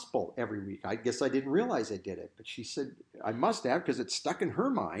the gospel every week. I guess I didn't realize I did it. But she said, I must have because it's stuck in her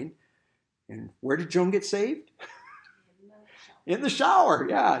mind. And where did Joan get saved? In the shower.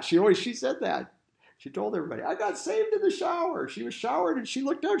 Yeah, she said that. She told everybody, I got saved in the shower. She was showered and she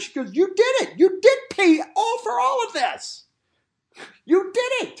looked out. She goes, you did it. You did pay for all of this. You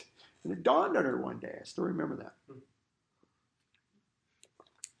did it. And it dawned on her one day. I still remember that.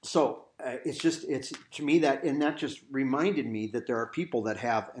 So it's to me that just reminded me that there are people that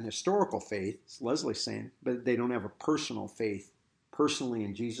have an historical faith, as Leslie's saying, but they don't have a personal faith personally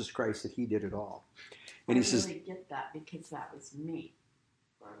in Jesus Christ that he did it all. And he says, really get that because that was me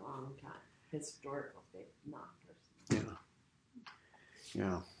for a long time. Historical faith, not personal.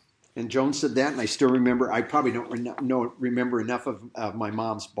 Yeah. And Joan said that, and I still remember. I probably don't remember enough of my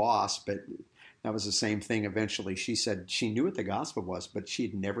mom's boss, but that was the same thing eventually. She said she knew what the gospel was, but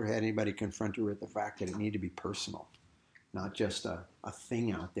she'd never had anybody confront her with the fact that it needed to be personal, not just a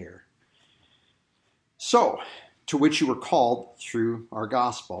thing out there. So, to which you were called through our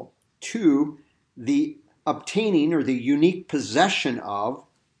gospel, to the obtaining or the unique possession of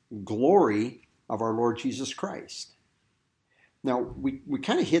glory of our Lord Jesus Christ. Now, we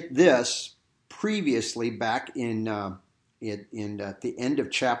kind of hit this previously back in at the end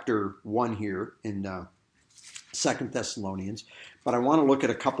of chapter 1 here in 2 Thessalonians, but I want to look at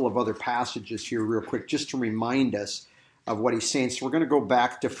a couple of other passages here real quick just to remind us of what he's saying. So we're going to go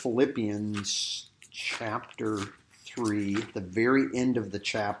back to Philippians chapter 3, the very end of the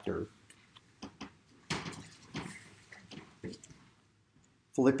chapter.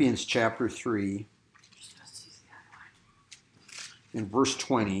 Philippians chapter 3, in verse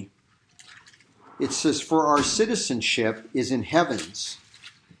 20, it says, For our citizenship is in heavens,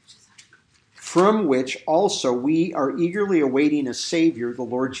 from which also we are eagerly awaiting a Savior, the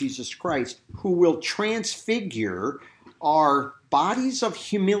Lord Jesus Christ, who will transfigure our bodies of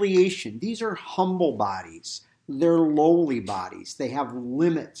humiliation. These are humble bodies. They're lowly bodies. They have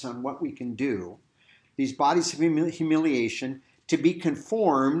limits on what we can do. These bodies of humiliation to be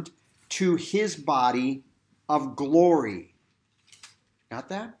conformed to his body of glory. Got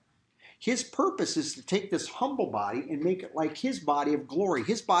that? His purpose is to take this humble body and make it like his body of glory,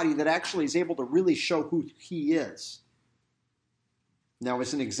 his body that actually is able to really show who he is. Now,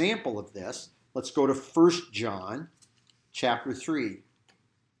 as an example of this, let's go to 1 John chapter 3.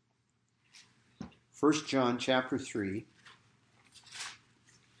 1 John chapter 3.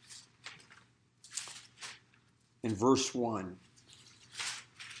 In verse 1.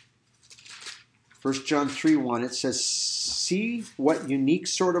 1 John 3:1, it says, See what unique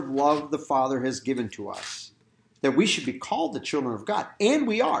sort of love the Father has given to us, that we should be called the children of God. And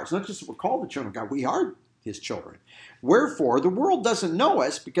we are. It's not just that we're called the children of God. We are his children. Wherefore, the world doesn't know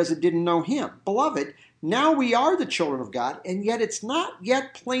us because it didn't know him. Beloved, now we are the children of God, and yet it's not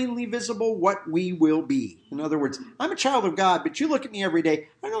yet plainly visible what we will be. In other words, I'm a child of God, but you look at me every day,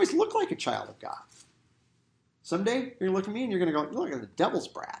 I don't always look like a child of God. Someday, you're going to look at me and you're going to go, you look like the devil's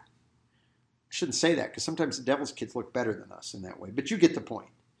brat. I shouldn't say that because sometimes the devil's kids look better than us in that way. But you get the point.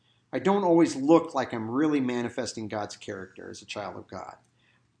 I don't always look like I'm really manifesting God's character as a child of God.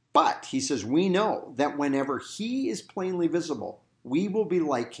 But, he says, we know that whenever he is plainly visible, we will be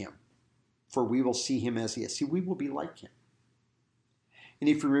like him, for we will see him as he is. See, we will be like him. And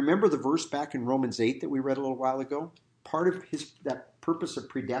if you remember the verse back in Romans 8 that we read a little while ago, part of that purpose of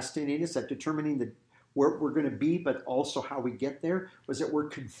predestinating us, that determining where we're going to be, but also how we get there, was that we're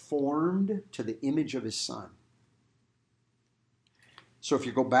conformed to the image of his Son. So if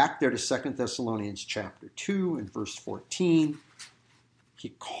you go back there to 2 Thessalonians chapter 2 and verse 14,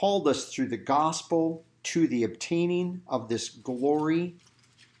 he called us through the gospel to the obtaining of this glory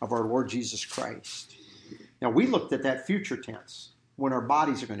of our Lord Jesus Christ. Now, we looked at that future tense, when our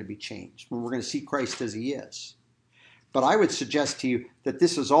bodies are going to be changed, when we're going to see Christ as he is. But I would suggest to you that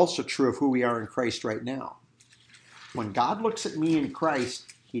this is also true of who we are in Christ right now. When God looks at me in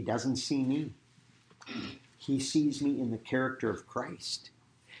Christ, he doesn't see me. He sees me in the character of Christ.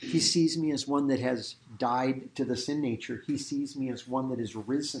 He sees me as one that has died to the sin nature. He sees me as one that is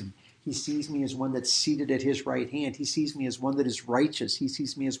risen. He sees me as one that's seated at his right hand. He sees me as one that is righteous. He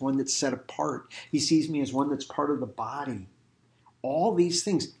sees me as one that's set apart. He sees me as one that's part of the body. All these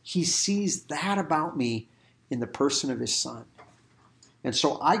things. He sees that about me in the person of his Son. And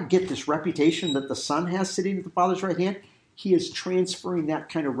so I get this reputation that the Son has sitting at the Father's right hand. He is transferring that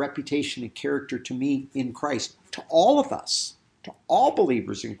kind of reputation and character to me in Christ, to all of us, to all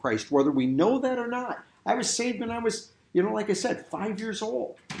believers in Christ, whether we know that or not. I was saved when I was, like I said, 5 years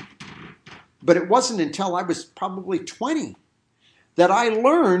old. But it wasn't until I was probably 20 that I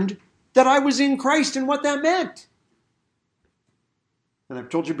learned that I was in Christ and what that meant. And I've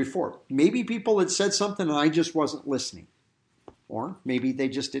told you before, maybe people had said something and I just wasn't listening. Or maybe they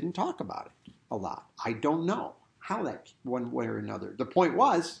just didn't talk about it a lot. I don't know how that, one way or another. The point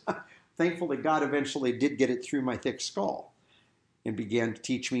was, thankfully, God eventually did get it through my thick skull and began to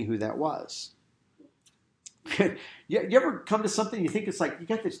teach me who that was. You ever come to something you think it's like you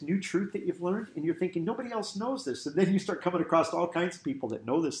got this new truth that you've learned and you're thinking nobody else knows this, and then you start coming across all kinds of people that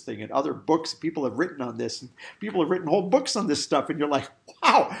know this thing and other books people have written on this, and people have written whole books on this stuff, and you're like,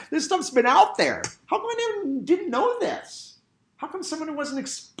 wow, this stuff's been out there. How come I didn't know this? How come someone wasn't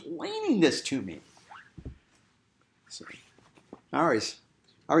explaining this to me? So, I always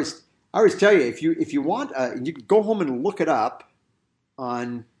tell you, if you want, you can go home and look it up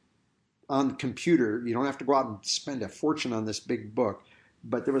on the computer. You don't have to go out and spend a fortune on this big book.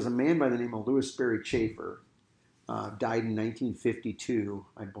 But there was a man by the name of Louis Sperry Chafer, died in 1952,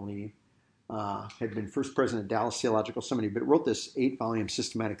 I believe. Had been first president of Dallas Theological Seminary, but wrote this 8-volume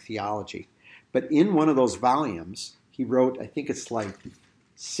systematic theology. But in one of those volumes, he wrote, I think it's like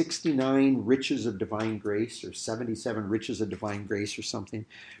 69 riches of divine grace or 77 riches of divine grace or something.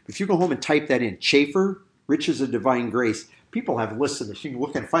 But if you go home and type that in, Chafer, riches of divine grace, people have lists of this. You can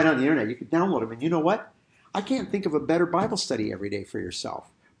look and find on the internet. You can download them. And you know what? I can't think of a better Bible study every day for yourself.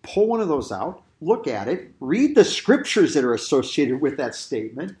 Pull one of those out, look at it, read the scriptures that are associated with that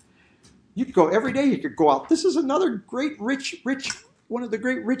statement. You could go every day. You could go out. This is another great, rich, one of the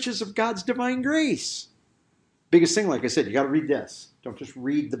great riches of God's divine grace. Biggest thing, like I said, you got to read this. Don't just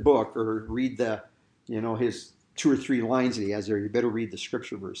read the book or read the, his 2 or 3 lines that he has there. You better read the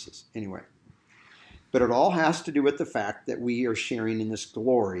scripture verses. Anyway. But it all has to do with the fact that we are sharing in this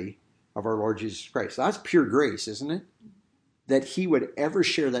glory of our Lord Jesus Christ. That's pure grace, isn't it? That he would ever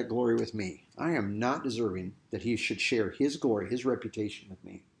share that glory with me. I am not deserving that he should share his glory, his reputation with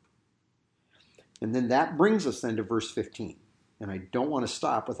me. And then that brings us then to verse 15. And I don't want to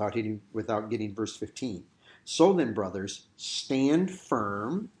stop without getting verse 15. So then, brothers, stand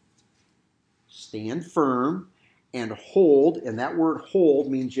firm, and hold, and that word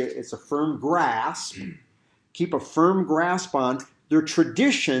hold means it's a firm grasp. Keep a firm grasp on their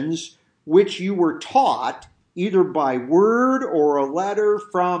traditions which you were taught either by word or a letter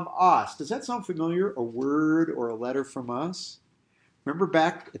from us. Does that sound familiar? A word or a letter from us? Remember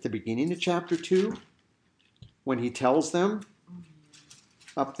back at the beginning of chapter 2 when he tells them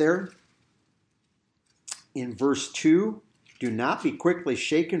up there in verse 2, do not be quickly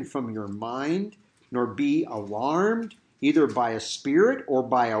shaken from your mind, nor be alarmed, either by a spirit or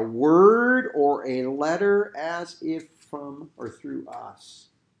by a word or a letter as if from or through us.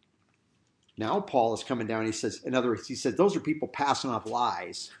 Now Paul is coming down. He says, in other words, he said, those are people passing off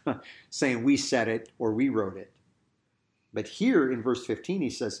lies, saying we said it or we wrote it. But here in verse 15, he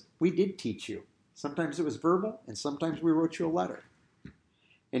says, we did teach you. Sometimes it was verbal, and sometimes we wrote you a letter.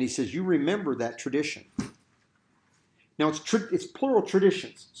 And he says, you remember that tradition. Now, it's plural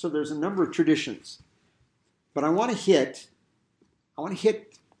traditions, so there's a number of traditions. But I want to hit,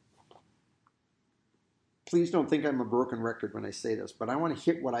 please don't think I'm a broken record when I say this, but I want to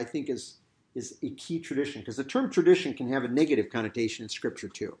hit what I think is a key tradition, because the term tradition can have a negative connotation in Scripture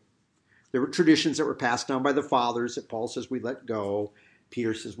too. There were traditions that were passed down by the fathers that Paul says we let go.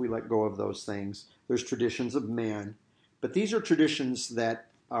 Peter says we let go of those things. There's traditions of man. But these are traditions that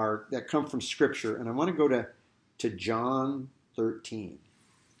come from Scripture, and I want to go to John 13.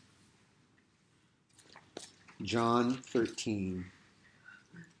 John 13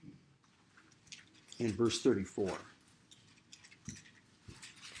 and verse 34.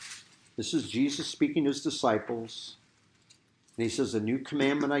 This is Jesus speaking to his disciples. And he says, a new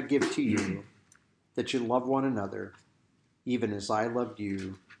commandment I give to you, that you love one another, even as I loved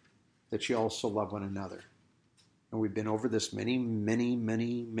you, that you also love one another. And we've been over this many, many,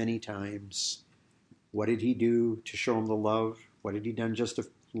 many, many times. What did he do to show him the love? What had he done just a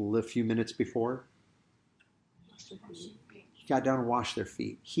few minutes before? He got down and washed their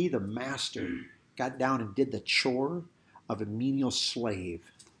feet. He, the master, got down and did the chore of a menial slave.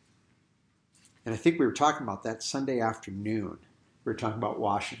 And I think we were talking about that Sunday afternoon. We were talking about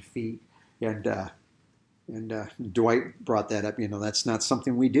washing feet. And Dwight brought that up. That's not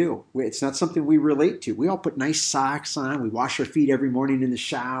something we do. It's not something we relate to. We all put nice socks on. We wash our feet every morning in the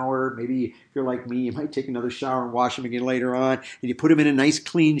shower. Maybe if you're like me, you might take another shower and wash them again later on. And you put them in a nice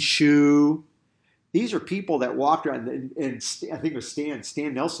clean shoe. These are people that walked around, and I think it was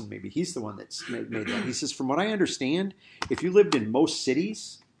Stan Nelson maybe. He's the one that's made that. He says, from what I understand, if you lived in most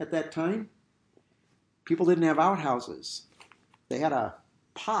cities at that time, people didn't have outhouses. They had a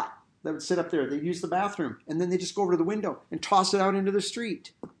pot that would sit up there. They'd use the bathroom, and then they just go over to the window and toss it out into the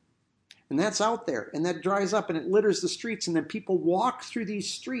street. And that's out there, and that dries up, and it litters the streets, and then people walk through these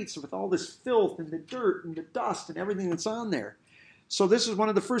streets with all this filth and the dirt and the dust and everything that's on there. So this is one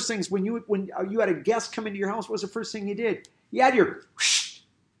of the first things, when you had a guest come into your house, what was the first thing you did? You had your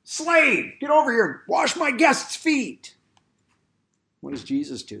slave, get over here and wash my guest's feet. What does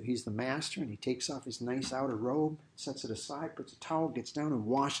Jesus do? He's the master, and he takes off his nice outer robe, sets it aside, puts a towel, gets down and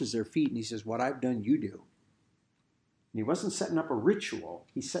washes their feet, and he says, what I've done, you do. And he wasn't setting up a ritual.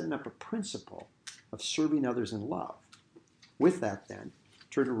 He's setting up a principle of serving others in love. With that, then,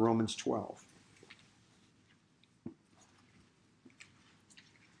 turn to Romans 12.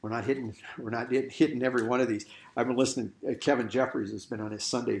 We're not hitting every one of these. I've been listening. Kevin Jeffries has been on his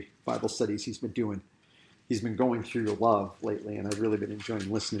Sunday Bible studies. He's been going through love lately, and I've really been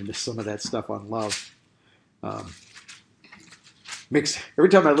enjoying listening to some of that stuff on love. Every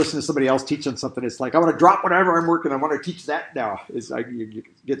time I listen to somebody else teach on something, it's like I want to drop whatever I'm working. I want to teach that now. You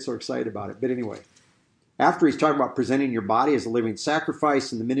get so excited about it. But anyway, after he's talking about presenting your body as a living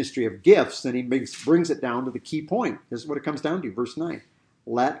sacrifice in the ministry of gifts, then he brings it down to the key point. This is what it comes down to, verse 9.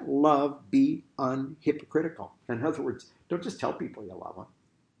 Let love be unhypocritical. In other words, don't just tell people you love them.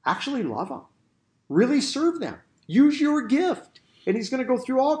 Actually love them. Really serve them. Use your gift. And he's going to go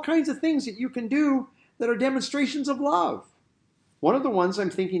through all kinds of things that you can do that are demonstrations of love. One of the ones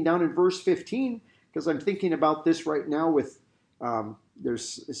I'm thinking down in verse 15, because I'm thinking about this right now with,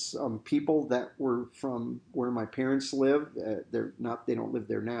 there's some people that were from where my parents live. They don't live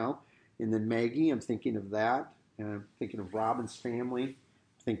there now. And then Maggie, I'm thinking of that. And I'm thinking of Robin's family.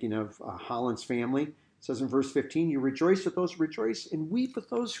 Thinking of Holland's family. It says in verse 15, you rejoice with those who rejoice and weep with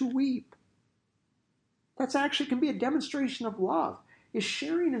those who weep. That's actually can be a demonstration of love, is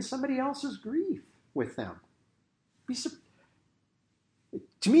sharing in somebody else's grief with them.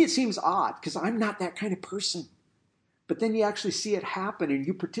 To me, it seems odd because I'm not that kind of person. But then you actually see it happen and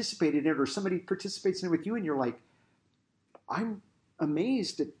you participate in it, or somebody participates in it with you, and you're like, I'm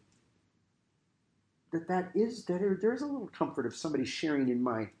amazed at there's a little comfort of somebody sharing in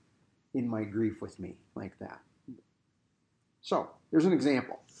my grief with me like that. So there's an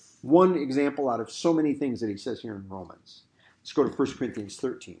example. One example out of so many things that he says here in Romans. Let's go to 1 Corinthians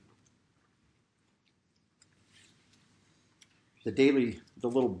 13. The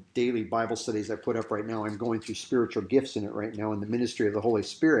little daily Bible studies I put up right now, I'm going through spiritual gifts in it right now in the ministry of the Holy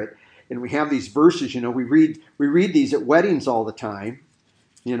Spirit. And we have these verses, we read these at weddings all the time,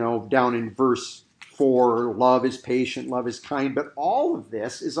 down in verse 4, love is patient, love is kind. But all of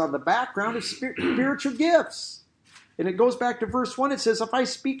this is on the background of spiritual gifts. And it goes back to verse 1. It says, if I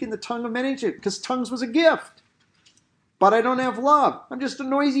speak in the tongue of men, because tongues was a gift, but I don't have love, I'm just a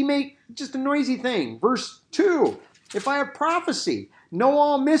noisy thing. Verse 2, if I have prophecy, know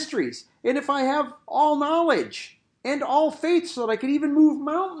all mysteries, and if I have all knowledge and all faith so that I can even move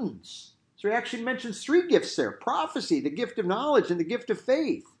mountains. So he actually mentions 3 gifts there. Prophecy, the gift of knowledge, and the gift of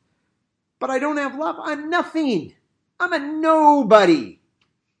faith. But I don't have love. I'm nothing. I'm a nobody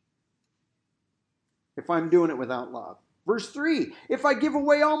if I'm doing it without love. Verse 3, if I give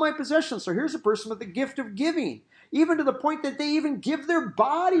away all my possessions. So here's a person with the gift of giving, even to the point that they even give their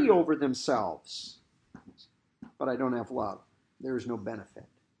body over themselves. But I don't have love. There is no benefit.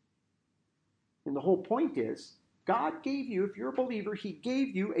 And the whole point is, God gave you, if you're a believer, he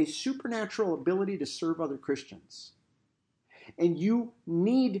gave you a supernatural ability to serve other Christians. And you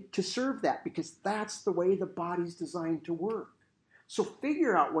need to serve that because that's the way the body's designed to work. So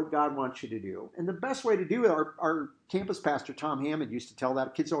figure out what God wants you to do. And the best way to do it, our campus pastor, Tom Hammond, used to tell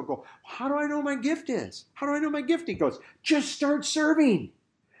that. Kids all go, how do I know my gift is? How do I know my gift? He goes, just start serving.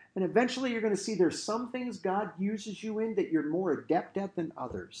 And eventually you're going to see there's some things God uses you in that you're more adept at than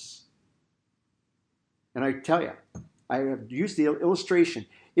others. And I tell you, I have used the illustration.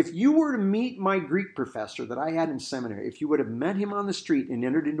 If you were to meet my Greek professor that I had in seminary, if you would have met him on the street and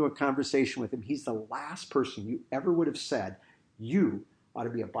entered into a conversation with him, he's the last person you ever would have said, you ought to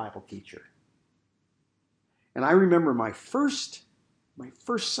be a Bible teacher. And I remember my first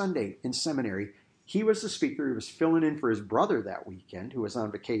Sunday in seminary, he was the speaker. He was filling in for his brother that weekend, who was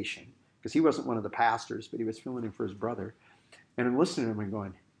on vacation, because he wasn't one of the pastors, but he was filling in for his brother. And I'm listening to him and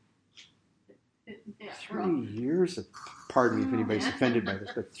going, 3 years of, pardon me if anybody's offended by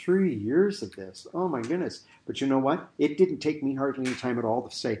this, but 3 years of this, oh my goodness. But you know what? It didn't take me hardly any time at all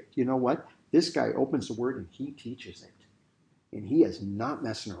to say, you know what? This guy opens the word and he teaches it. And he is not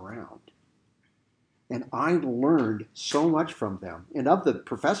messing around. And I learned so much from them. And of the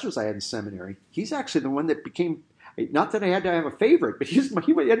professors I had in seminary, he's actually the one that became, not that I had to have a favorite, but he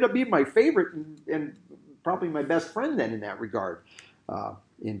ended up being my favorite and probably my best friend then in that regard,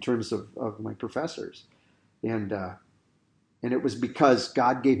 in terms of my professors. And it was because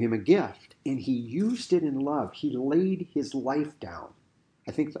God gave him a gift, and he used it in love. He laid his life down.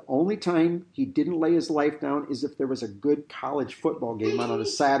 I think the only time he didn't lay his life down is if there was a good college football game on a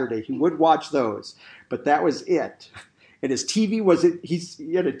Saturday. He would watch those, but that was it. And his TV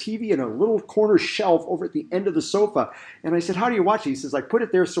he had a TV in a little corner shelf over at the end of the sofa. And I said, how do you watch it? He says, I put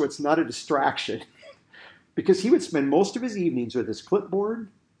it there so it's not a distraction. Because he would spend most of his evenings with his clipboard,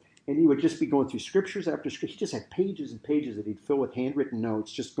 and he would just be going through scriptures after scripture. He just had pages and pages that he'd fill with handwritten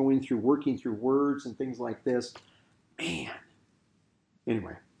notes, just working through words and things like this. Man.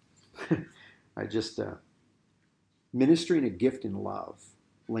 Anyway, I just, ministering a gift in love,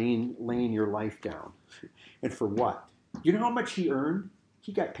 laying your life down. And for what? You know how much he earned?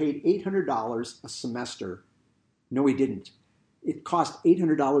 He got paid $800 a semester. No, he didn't. It cost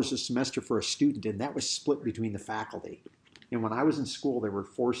 $800 a semester for a student, and that was split between the faculty. And when I was in school, there were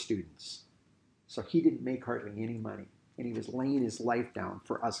 4 students. So he didn't make hardly any money, and he was laying his life down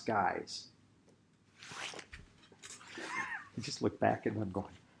for us guys. I just look back and I'm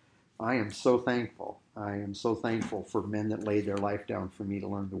going, I am so thankful. I am so thankful for men that laid their life down for me to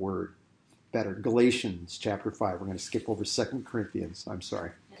learn the word better. Galatians chapter 5. We're going to skip over 2 Corinthians. I'm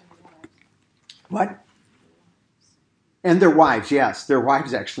sorry. What? And their wives, yes. Their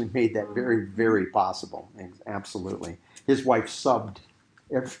wives actually made that very, very possible. Absolutely. His wife subbed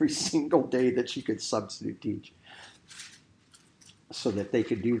every single day that she could substitute teach so that they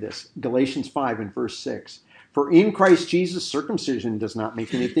could do this. Galatians 5 and verse 6. For in Christ Jesus, circumcision does not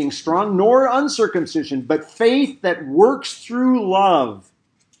make anything strong, nor uncircumcision, but faith that works through love.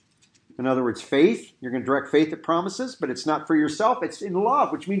 In other words, faith, you're going to direct faith at promises, but it's not for yourself, it's in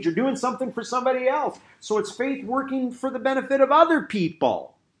love, which means you're doing something for somebody else. So it's faith working for the benefit of other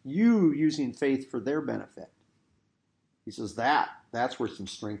people. You using faith for their benefit. He says that's where some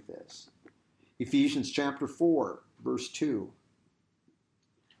strength is. Ephesians chapter 4, verse 2.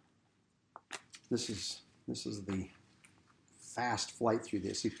 This is the fast flight through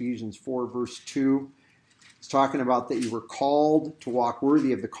this. Ephesians 4, verse 2. It's talking about that you were called to walk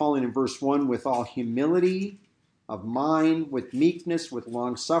worthy of the calling in verse 1 with all humility of mind, with meekness, with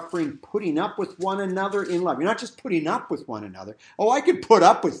long-suffering, putting up with one another in love. You're not just putting up with one another. Oh, I can put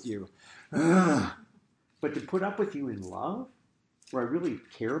up with you. But to put up with you in love, where I really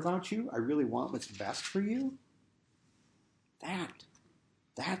care about you, I really want what's best for you,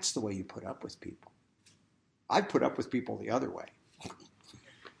 that's the way you put up with people. I put up with people the other way.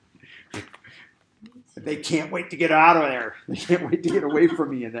 They can't wait to get out of there. They can't wait to get away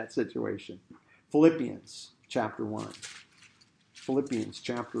from me in that situation. Philippians chapter 1. Philippians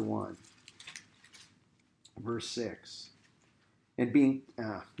chapter 1, verse 6. And being,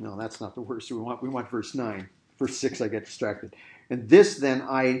 no, that's not the verse we want. We want verse 9. Verse 6, I get distracted. And this then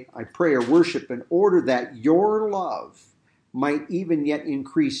I pray or worship in order that your love might even yet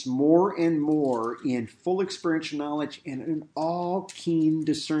increase more and more in full experiential knowledge and in all keen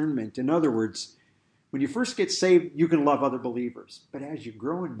discernment. In other words, when you first get saved, you can love other believers. But as you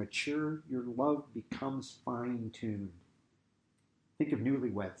grow and mature, your love becomes fine-tuned. Think of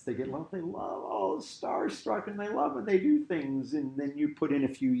newlyweds. They love, starstruck, and they love when they do things. And then you put in a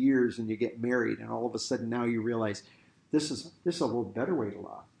few years and you get married, and all of a sudden now you realize this is a little better way to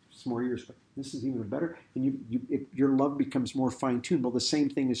love. It's more years, but this is even better. And your love becomes more fine-tuned. Well, the same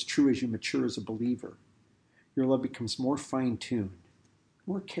thing is true as you mature as a believer. Your love becomes more fine-tuned,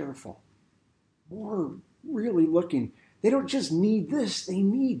 more careful, more really looking. They don't just need this, they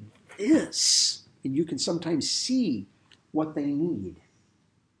need this. And you can sometimes see what they need.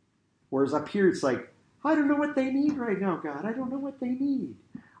 Whereas up here, it's like, I don't know what they need right now, God. I don't know what they need.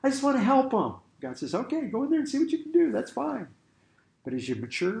 I just want to help them. God says, okay, go in there and see what you can do. That's fine. But as you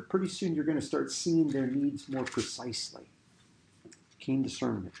mature, pretty soon you're going to start seeing their needs more precisely. Keen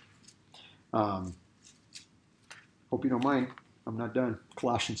discernment. Hope you don't mind. I'm not done.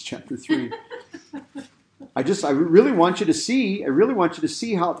 Colossians chapter 3. I really want you to see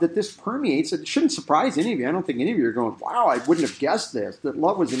how that this permeates. It shouldn't surprise any of you. I don't think any of you are going, wow, I wouldn't have guessed this, that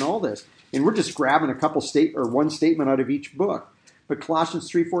love was in all this. And we're just grabbing one statement out of each book. But Colossians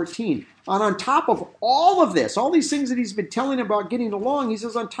 3:14. And on top of all of this, all these things that he's been telling about getting along, he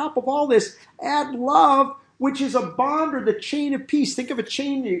says, on top of all this, add love, which is a bond or the chain of peace. Think of a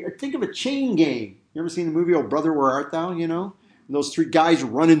chain gang. You ever seen the movie, Oh Brother, Where Art Thou? You know? And those three guys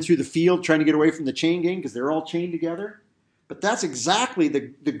running through the field trying to get away from the chain gang because they're all chained together. But that's exactly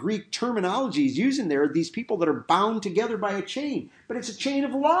the Greek terminology he's using there. These people that are bound together by a chain. But it's a chain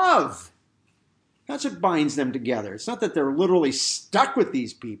of love. That's what binds them together. It's not that they're literally stuck with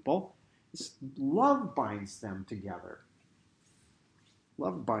these people. Love binds them together.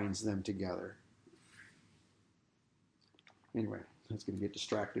 Love binds them together. Anyway, I was going to get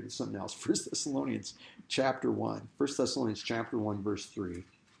distracted with something else. 1 Thessalonians chapter 1. 1 Thessalonians chapter 1, verse 3.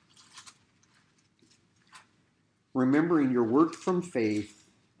 Remembering your work from faith.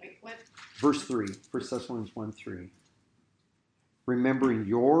 Wait, what? Verse 3. 1 Thessalonians 1, 3. Remembering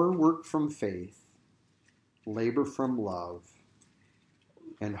your work from faith, labor from love,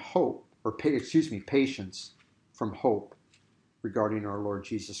 and hope, patience from hope regarding our Lord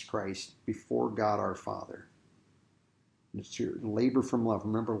Jesus Christ before God our Father. It's your labor from love.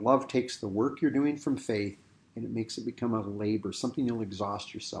 Remember, love takes the work you're doing from faith and it makes it become a labor, something you'll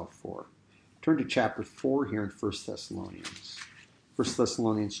exhaust yourself for. Turn to chapter 4 here in 1 Thessalonians. 1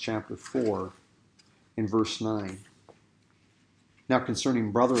 Thessalonians chapter 4 in verse 9. Now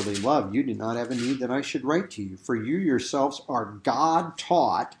concerning brotherly love, you do not have a need that I should write to you, for you yourselves are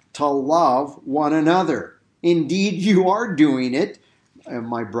God-taught to love one another. Indeed, you are doing it,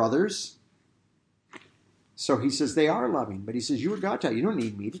 my brothers. So he says they are loving, but he says you are God-taught. You don't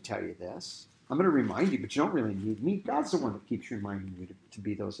need me to tell you this. I'm going to remind you, but you don't really need me. God's the one that keeps reminding you to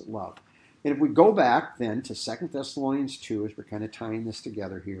be those that love. And if we go back then to 2 Thessalonians 2, as we're kind of tying this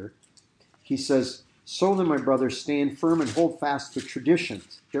together here, he says, so then, my brothers, stand firm and hold fast to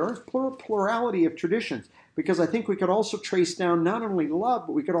traditions. There are plurality of traditions, because I think we could also trace down not only love,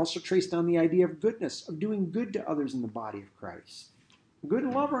 but we could also trace down the idea of goodness, of doing good to others in the body of Christ. Good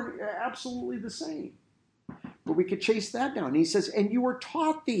and love are absolutely the same. But we could chase that down. And he says, and you were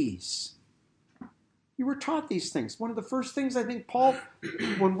taught these. You were taught these things. One of the first things I think Paul,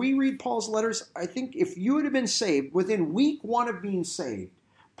 when we read Paul's letters, I think if you would have been saved within week 1 of being saved,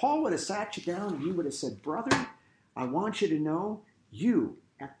 Paul would have sat you down and he would have said, brother, I want you to know you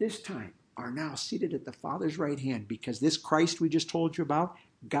at this time are now seated at the Father's right hand because this Christ we just told you about,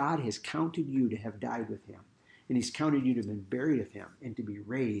 God has counted you to have died with him. And he's counted you to have been buried with him and to be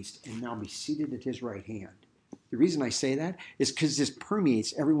raised and now be seated at his right hand. The reason I say that is because this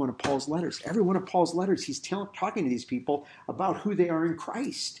permeates every one of Paul's letters. Every one of Paul's letters, he's talking to these people about who they are in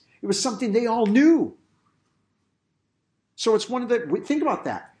Christ. It was something they all knew. So it's think about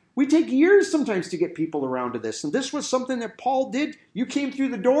that. We take years sometimes to get people around to this. And this was something that Paul did. You came through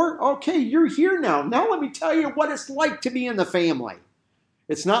the door. Okay, you're here now. Now let me tell you what it's like to be in the family.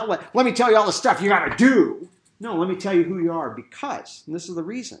 It's not like, let me tell you all the stuff you got to do. No, let me tell you who you are because, and this is the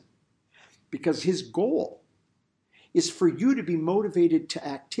reason, because his goal is for you to be motivated to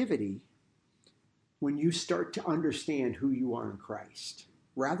activity when you start to understand who you are in Christ.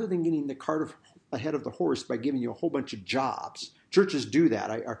 Rather than getting the cart ahead of the horse by giving you a whole bunch of jobs. Churches do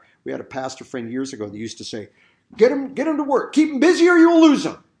that. We had a pastor friend years ago that used to say, get them to work. Keep them busy or you'll lose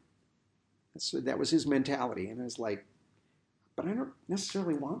them. That was his mentality. And I was like, but I don't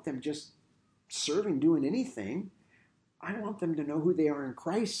necessarily want them just serving, doing anything. I want them to know who they are in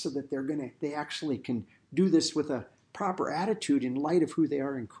Christ so that they actually can do this with a proper attitude in light of who they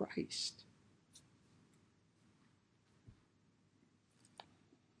are in Christ.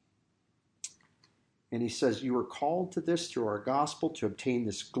 And he says, you are called to this through our gospel to obtain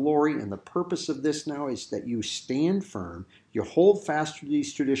this glory. And the purpose of this now is that you stand firm. You hold fast to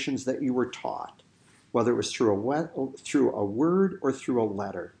these traditions that you were taught, whether it was through a word or through a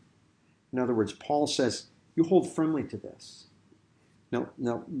letter. In other words, Paul says, you hold firmly to this. Now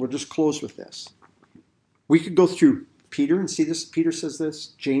we'll just close with this. We could go through Peter and see this. Peter says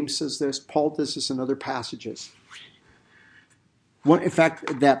this. James says this. Paul does this in other passages. In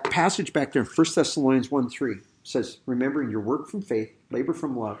fact, that passage back there in 1 Thessalonians 1:3 says, remembering your work from faith, labor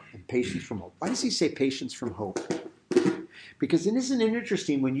from love, and patience from hope. Why does he say patience from hope? Because isn't it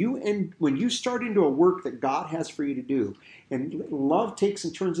interesting, when you start into a work that God has for you to do, and love takes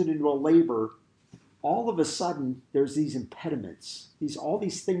and turns it into a labor, all of a sudden there's these impediments, all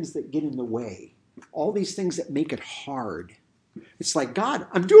these things that get in the way, all these things that make it hard. It's like, God,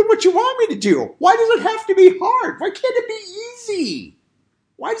 I'm doing what you want me to do. Why does it have to be hard? Why can't it be easy?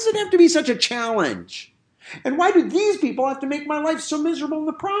 Why does it have to be such a challenge? And why do these people have to make my life so miserable in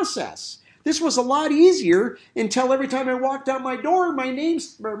the process? This was a lot easier until every time I walked out my door, my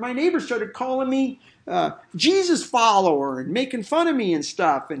neighbors started calling me Jesus follower and making fun of me and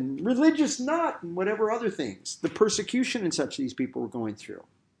stuff, and religious nut and whatever other things. The persecution and such these people were going through.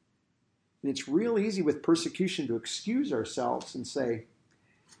 And it's real easy with persecution to excuse ourselves and say,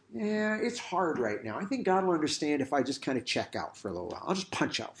 yeah, it's hard right now. I think God will understand if I just kind of check out for a little while. I'll just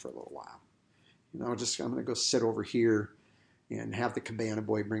punch out for a little while. I'm going to go sit over here and have the cabana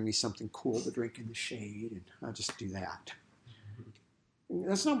boy bring me something cool to drink in the shade, and I'll just do that.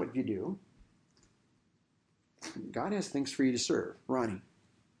 That's not what you do. God has things for you to serve. Ronnie.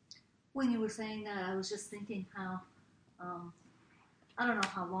 When you were saying that, I was just thinking how, I don't know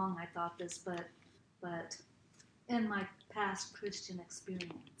how long I thought this, but in my past Christian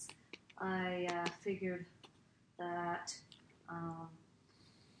experience, I figured that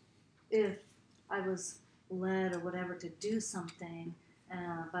if I was led or whatever to do something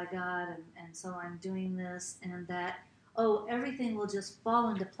by God, and so I'm doing this, and that, everything will just fall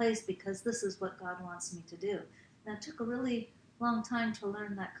into place because this is what God wants me to do. And it took a really long time to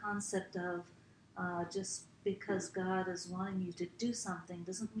learn that concept of just because God is wanting you to do something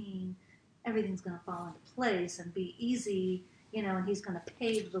doesn't mean everything's going to fall into place and be easy, and he's going to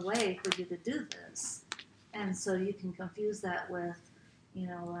pave the way for you to do this. And so you can confuse that with,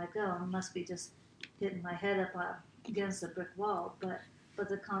 like, I must be just hitting my head up against a brick wall. But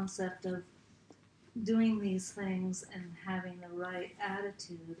the concept of doing these things and having the right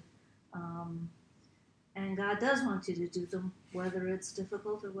attitude, and God does want you to do them, whether it's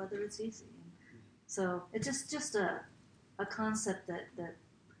difficult or whether it's easy. So it's just a concept that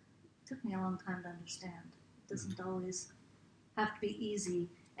took me a long time to understand. It doesn't always have to be easy,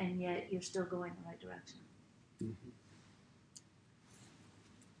 and yet you're still going the right direction. Mm-hmm.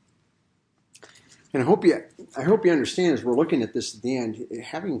 And I hope you understand, as we're looking at this at the end,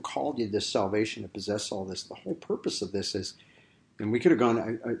 having called you this salvation to possess all this, the whole purpose of this is, and we could have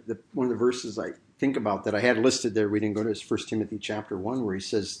gone, one of the verses I think about that I had listed there, we didn't go to, is 1 Timothy chapter 1, where he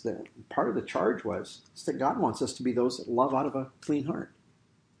says that part of the charge was that God wants us to be those that love out of a clean heart.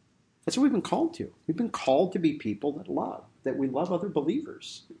 That's what we've been called to. We've been called to be people that we love other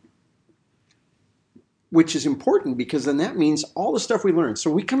believers. Which is important, because then that means all the stuff we learn.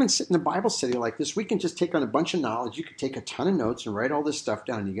 So we come and sit in a Bible study like this, we can just take on a bunch of knowledge. You could take a ton of notes and write all this stuff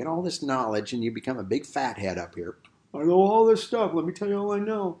down. And you get all this knowledge and you become a big fat head up here. I know all this stuff. Let me tell you all I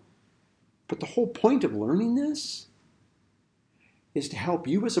know. But the whole point of learning this is to help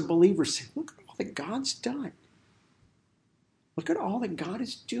you as a believer say, look at all that God's done. Look at all that God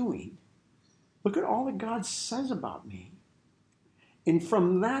is doing. Look at all that God says about me. And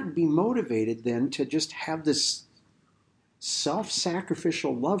from that, be motivated then to just have this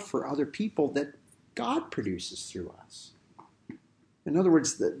self-sacrificial love for other people that God produces through us. In other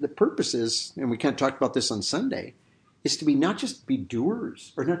words, the purpose is, and we kind of talked about this on Sunday, is to be not just be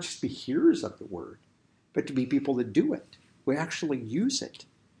doers or not just be hearers of the word, but to be people that do it. We actually use it.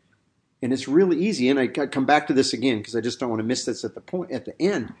 And it's really easy. And I come back to this again because I just don't want to miss this at the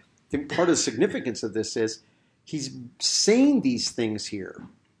end. I think part of the significance of this is he's saying these things here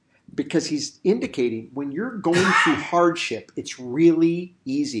because he's indicating when you're going through hardship, it's really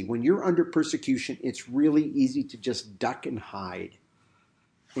easy. When you're under persecution, it's really easy to just duck and hide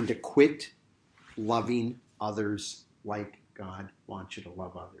and to quit loving others like God wants you to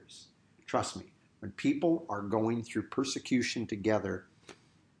love others. Trust me, when people are going through persecution together,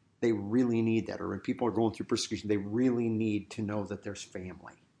 they really need that. Or when people are going through persecution, they really need to know that there's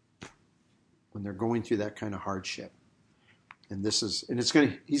family when they're going through that kind of hardship. And he's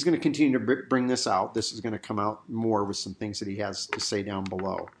going to continue to bring this out. This is going to come out more with some things that he has to say down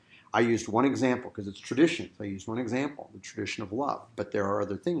below. I used one example because it's tradition. I used one example, the tradition of love. But there are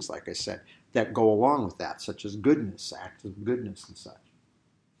other things, like I said, that go along with that, such as goodness, acts of goodness and such.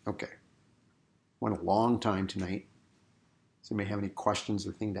 Okay. Went a long time tonight. Does anybody have any questions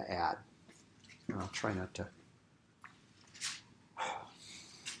or thing to add? I'll try not to.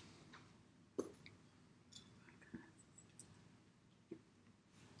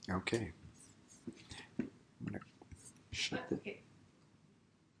 Okay. I'm going to shut this. Okay.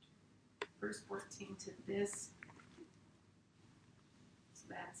 Verse 14 to this. So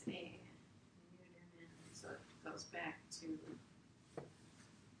that's a neuter, so it goes back to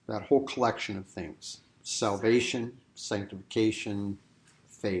that whole collection of things. Salvation, sanctification,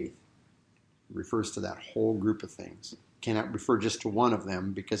 faith. It refers to that whole group of things. Cannot refer just to one of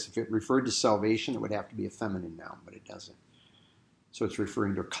them, because if it referred to salvation, it would have to be a feminine noun, but it doesn't. So it's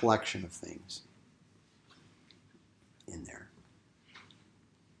referring to a collection of things in there.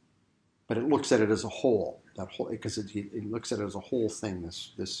 But it looks at it as a whole, because it looks at it as a whole thing,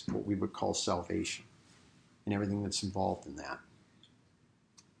 this what we would call salvation, and everything that's involved in that.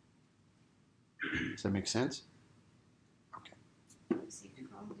 Does that make sense? Okay. He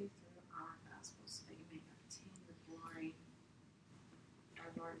called you through our gospel so that you may obtain the glory of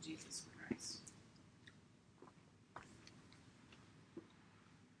our Lord Jesus Christ.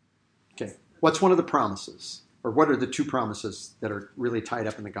 Okay. What's one of the promises? Or what are the two promises that are really tied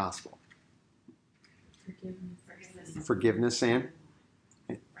up in the gospel? Forgiveness and?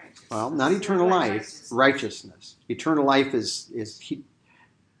 Well, not eternal life, righteousness. Eternal life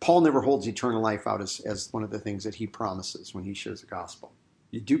Paul never holds eternal life out as one of the things that he promises when he shares the gospel.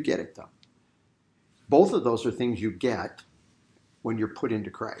 You do get it, though. Both of those are things you get when you're put into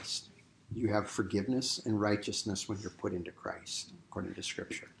Christ. You have forgiveness and righteousness when you're put into Christ, according to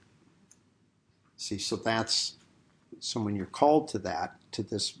Scripture. See, so when you're called to that, to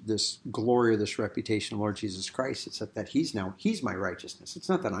this glory or this reputation of Lord Jesus Christ, it's that he's my righteousness. It's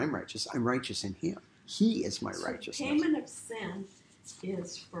not that I'm righteous in him. He is my righteousness. Payment of sin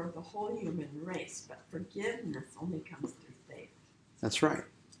is for the whole human race, but forgiveness only comes through faith. That's right.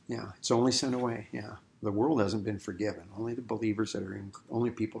 Yeah, it's only sent away. Yeah, the world hasn't been forgiven. Only the believers only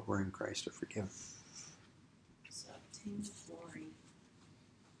people who are in Christ are forgiven. So obtain glory.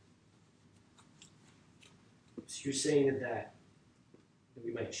 So you're saying that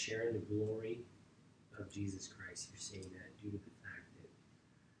we might share in the glory of Jesus Christ. You're saying that due to the fact that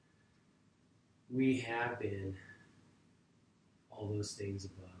we have been all those things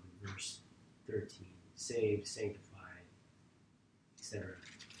above in verse 13, saved, sanctified, etc.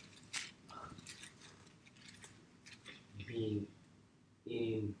 Being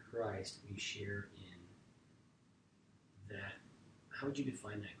in Christ, we share in that. How would you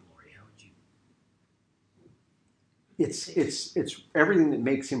define that glory? How would you? It's everything that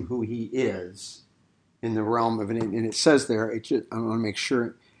makes him who he is in the realm of it. And it says there, I want to make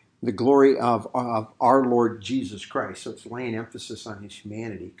sure, the glory of our Lord Jesus Christ. So it's laying emphasis on his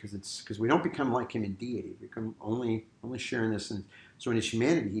humanity, because we don't become like him in deity. We become only sharing this. And so in his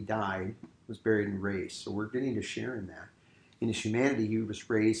humanity, he died, was buried, and raised. So we're getting to share in that. In his humanity, he was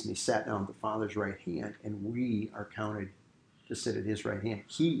raised and he sat down at the Father's right hand, and we are counted to sit at his right hand.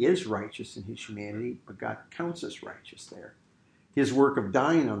 He is righteous in his humanity, but God counts us righteous there. His work of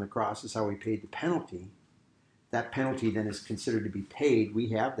dying on the cross is how he paid the penalty. That penalty then is considered to be paid. We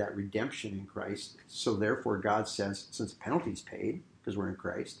have that redemption in Christ. So therefore God says, since the penalty's paid, because we're in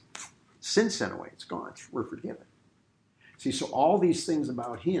Christ, sin sent away, it's gone, we're forgiven. See, so all these things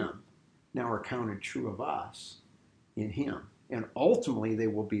about him now are counted true of us in him. And ultimately they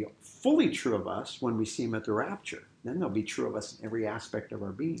will be fully true of us when we see him at the rapture. Then they'll be true of us in every aspect of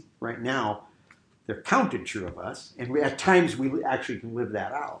our being. Right now, they're counted true of us, and at times we actually can live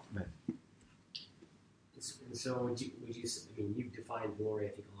that out. But so would you? I mean, you've defined glory, I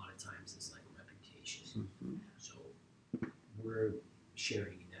think, a lot of times as like reputation. Mm-hmm. So we're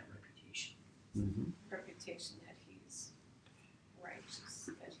sharing in that reputation. Mm-hmm. Reputation that he's righteous,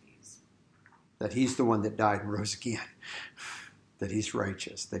 that he's the one that died and rose again, that he's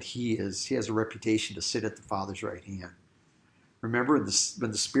righteous, that he has a reputation to sit at the Father's right hand. Remember,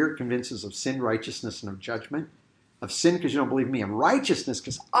 when the Spirit convinces of sin, righteousness, and of judgment, of sin because you don't believe me, and righteousness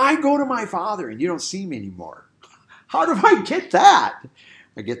because I go to my Father and you don't see me anymore. How do I get that?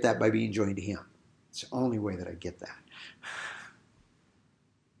 I get that by being joined to him. It's the only way that I get that.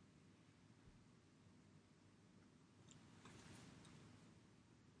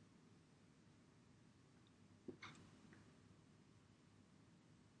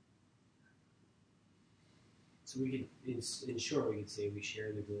 So we could, in short, we could say we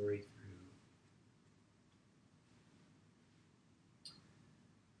share the glory through,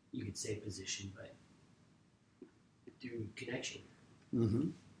 you could say position, but through connection.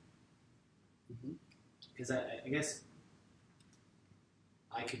 Mm-hmm. Because I guess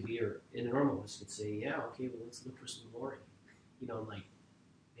I could be, or in a normalist would say, yeah, okay, well, let's look for some glory. Like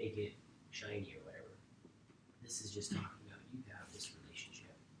make it shiny or whatever. This is just talking about you have this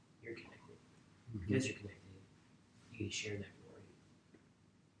relationship. You're connected. Mm-hmm. Because you're connected, you can share that glory.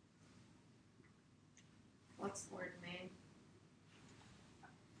 What's the word may?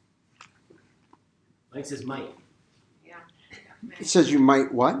 Mine says might. Yeah. It says you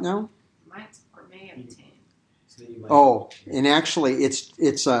might what now? Might or may obtain. So you might. Oh, and actually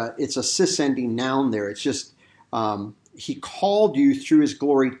it's a cis-ending noun there. It's just he called you through his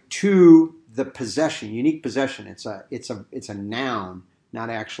glory to the possession, unique possession. It's a noun, not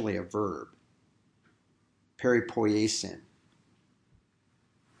actually a verb. Peripoiesin.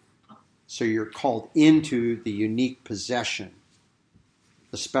 So you're called into the unique possession,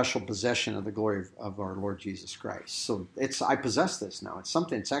 the special possession of the glory of our Lord Jesus Christ. So I possess this now.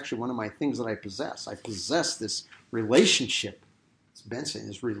 It's actually one of my things that I possess. I possess this relationship. It's Benson,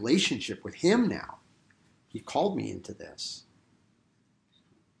 this relationship with him now. He called me into this.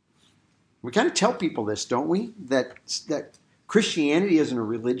 We kind of tell people this, don't we? That Christianity isn't a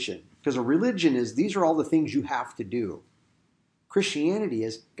religion. Because a religion is, these are all the things you have to do. Christianity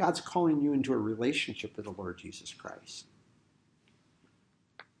is, God's calling you into a relationship with the Lord Jesus Christ.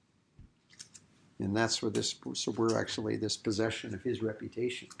 And that's where so we're actually this possession of his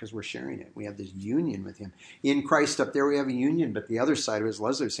reputation, because we're sharing it. We have this union with him. In Christ up there we have a union, but the other side of it is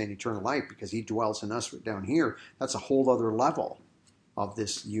Leslie was saying eternal life, because he dwells in us down here. That's a whole other level of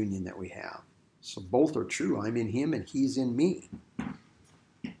this union that we have. So both are true. I'm in him and he's in me.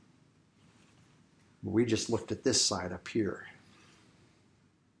 We just looked at this side up here.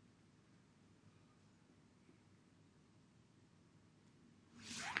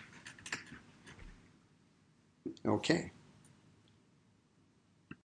 Okay.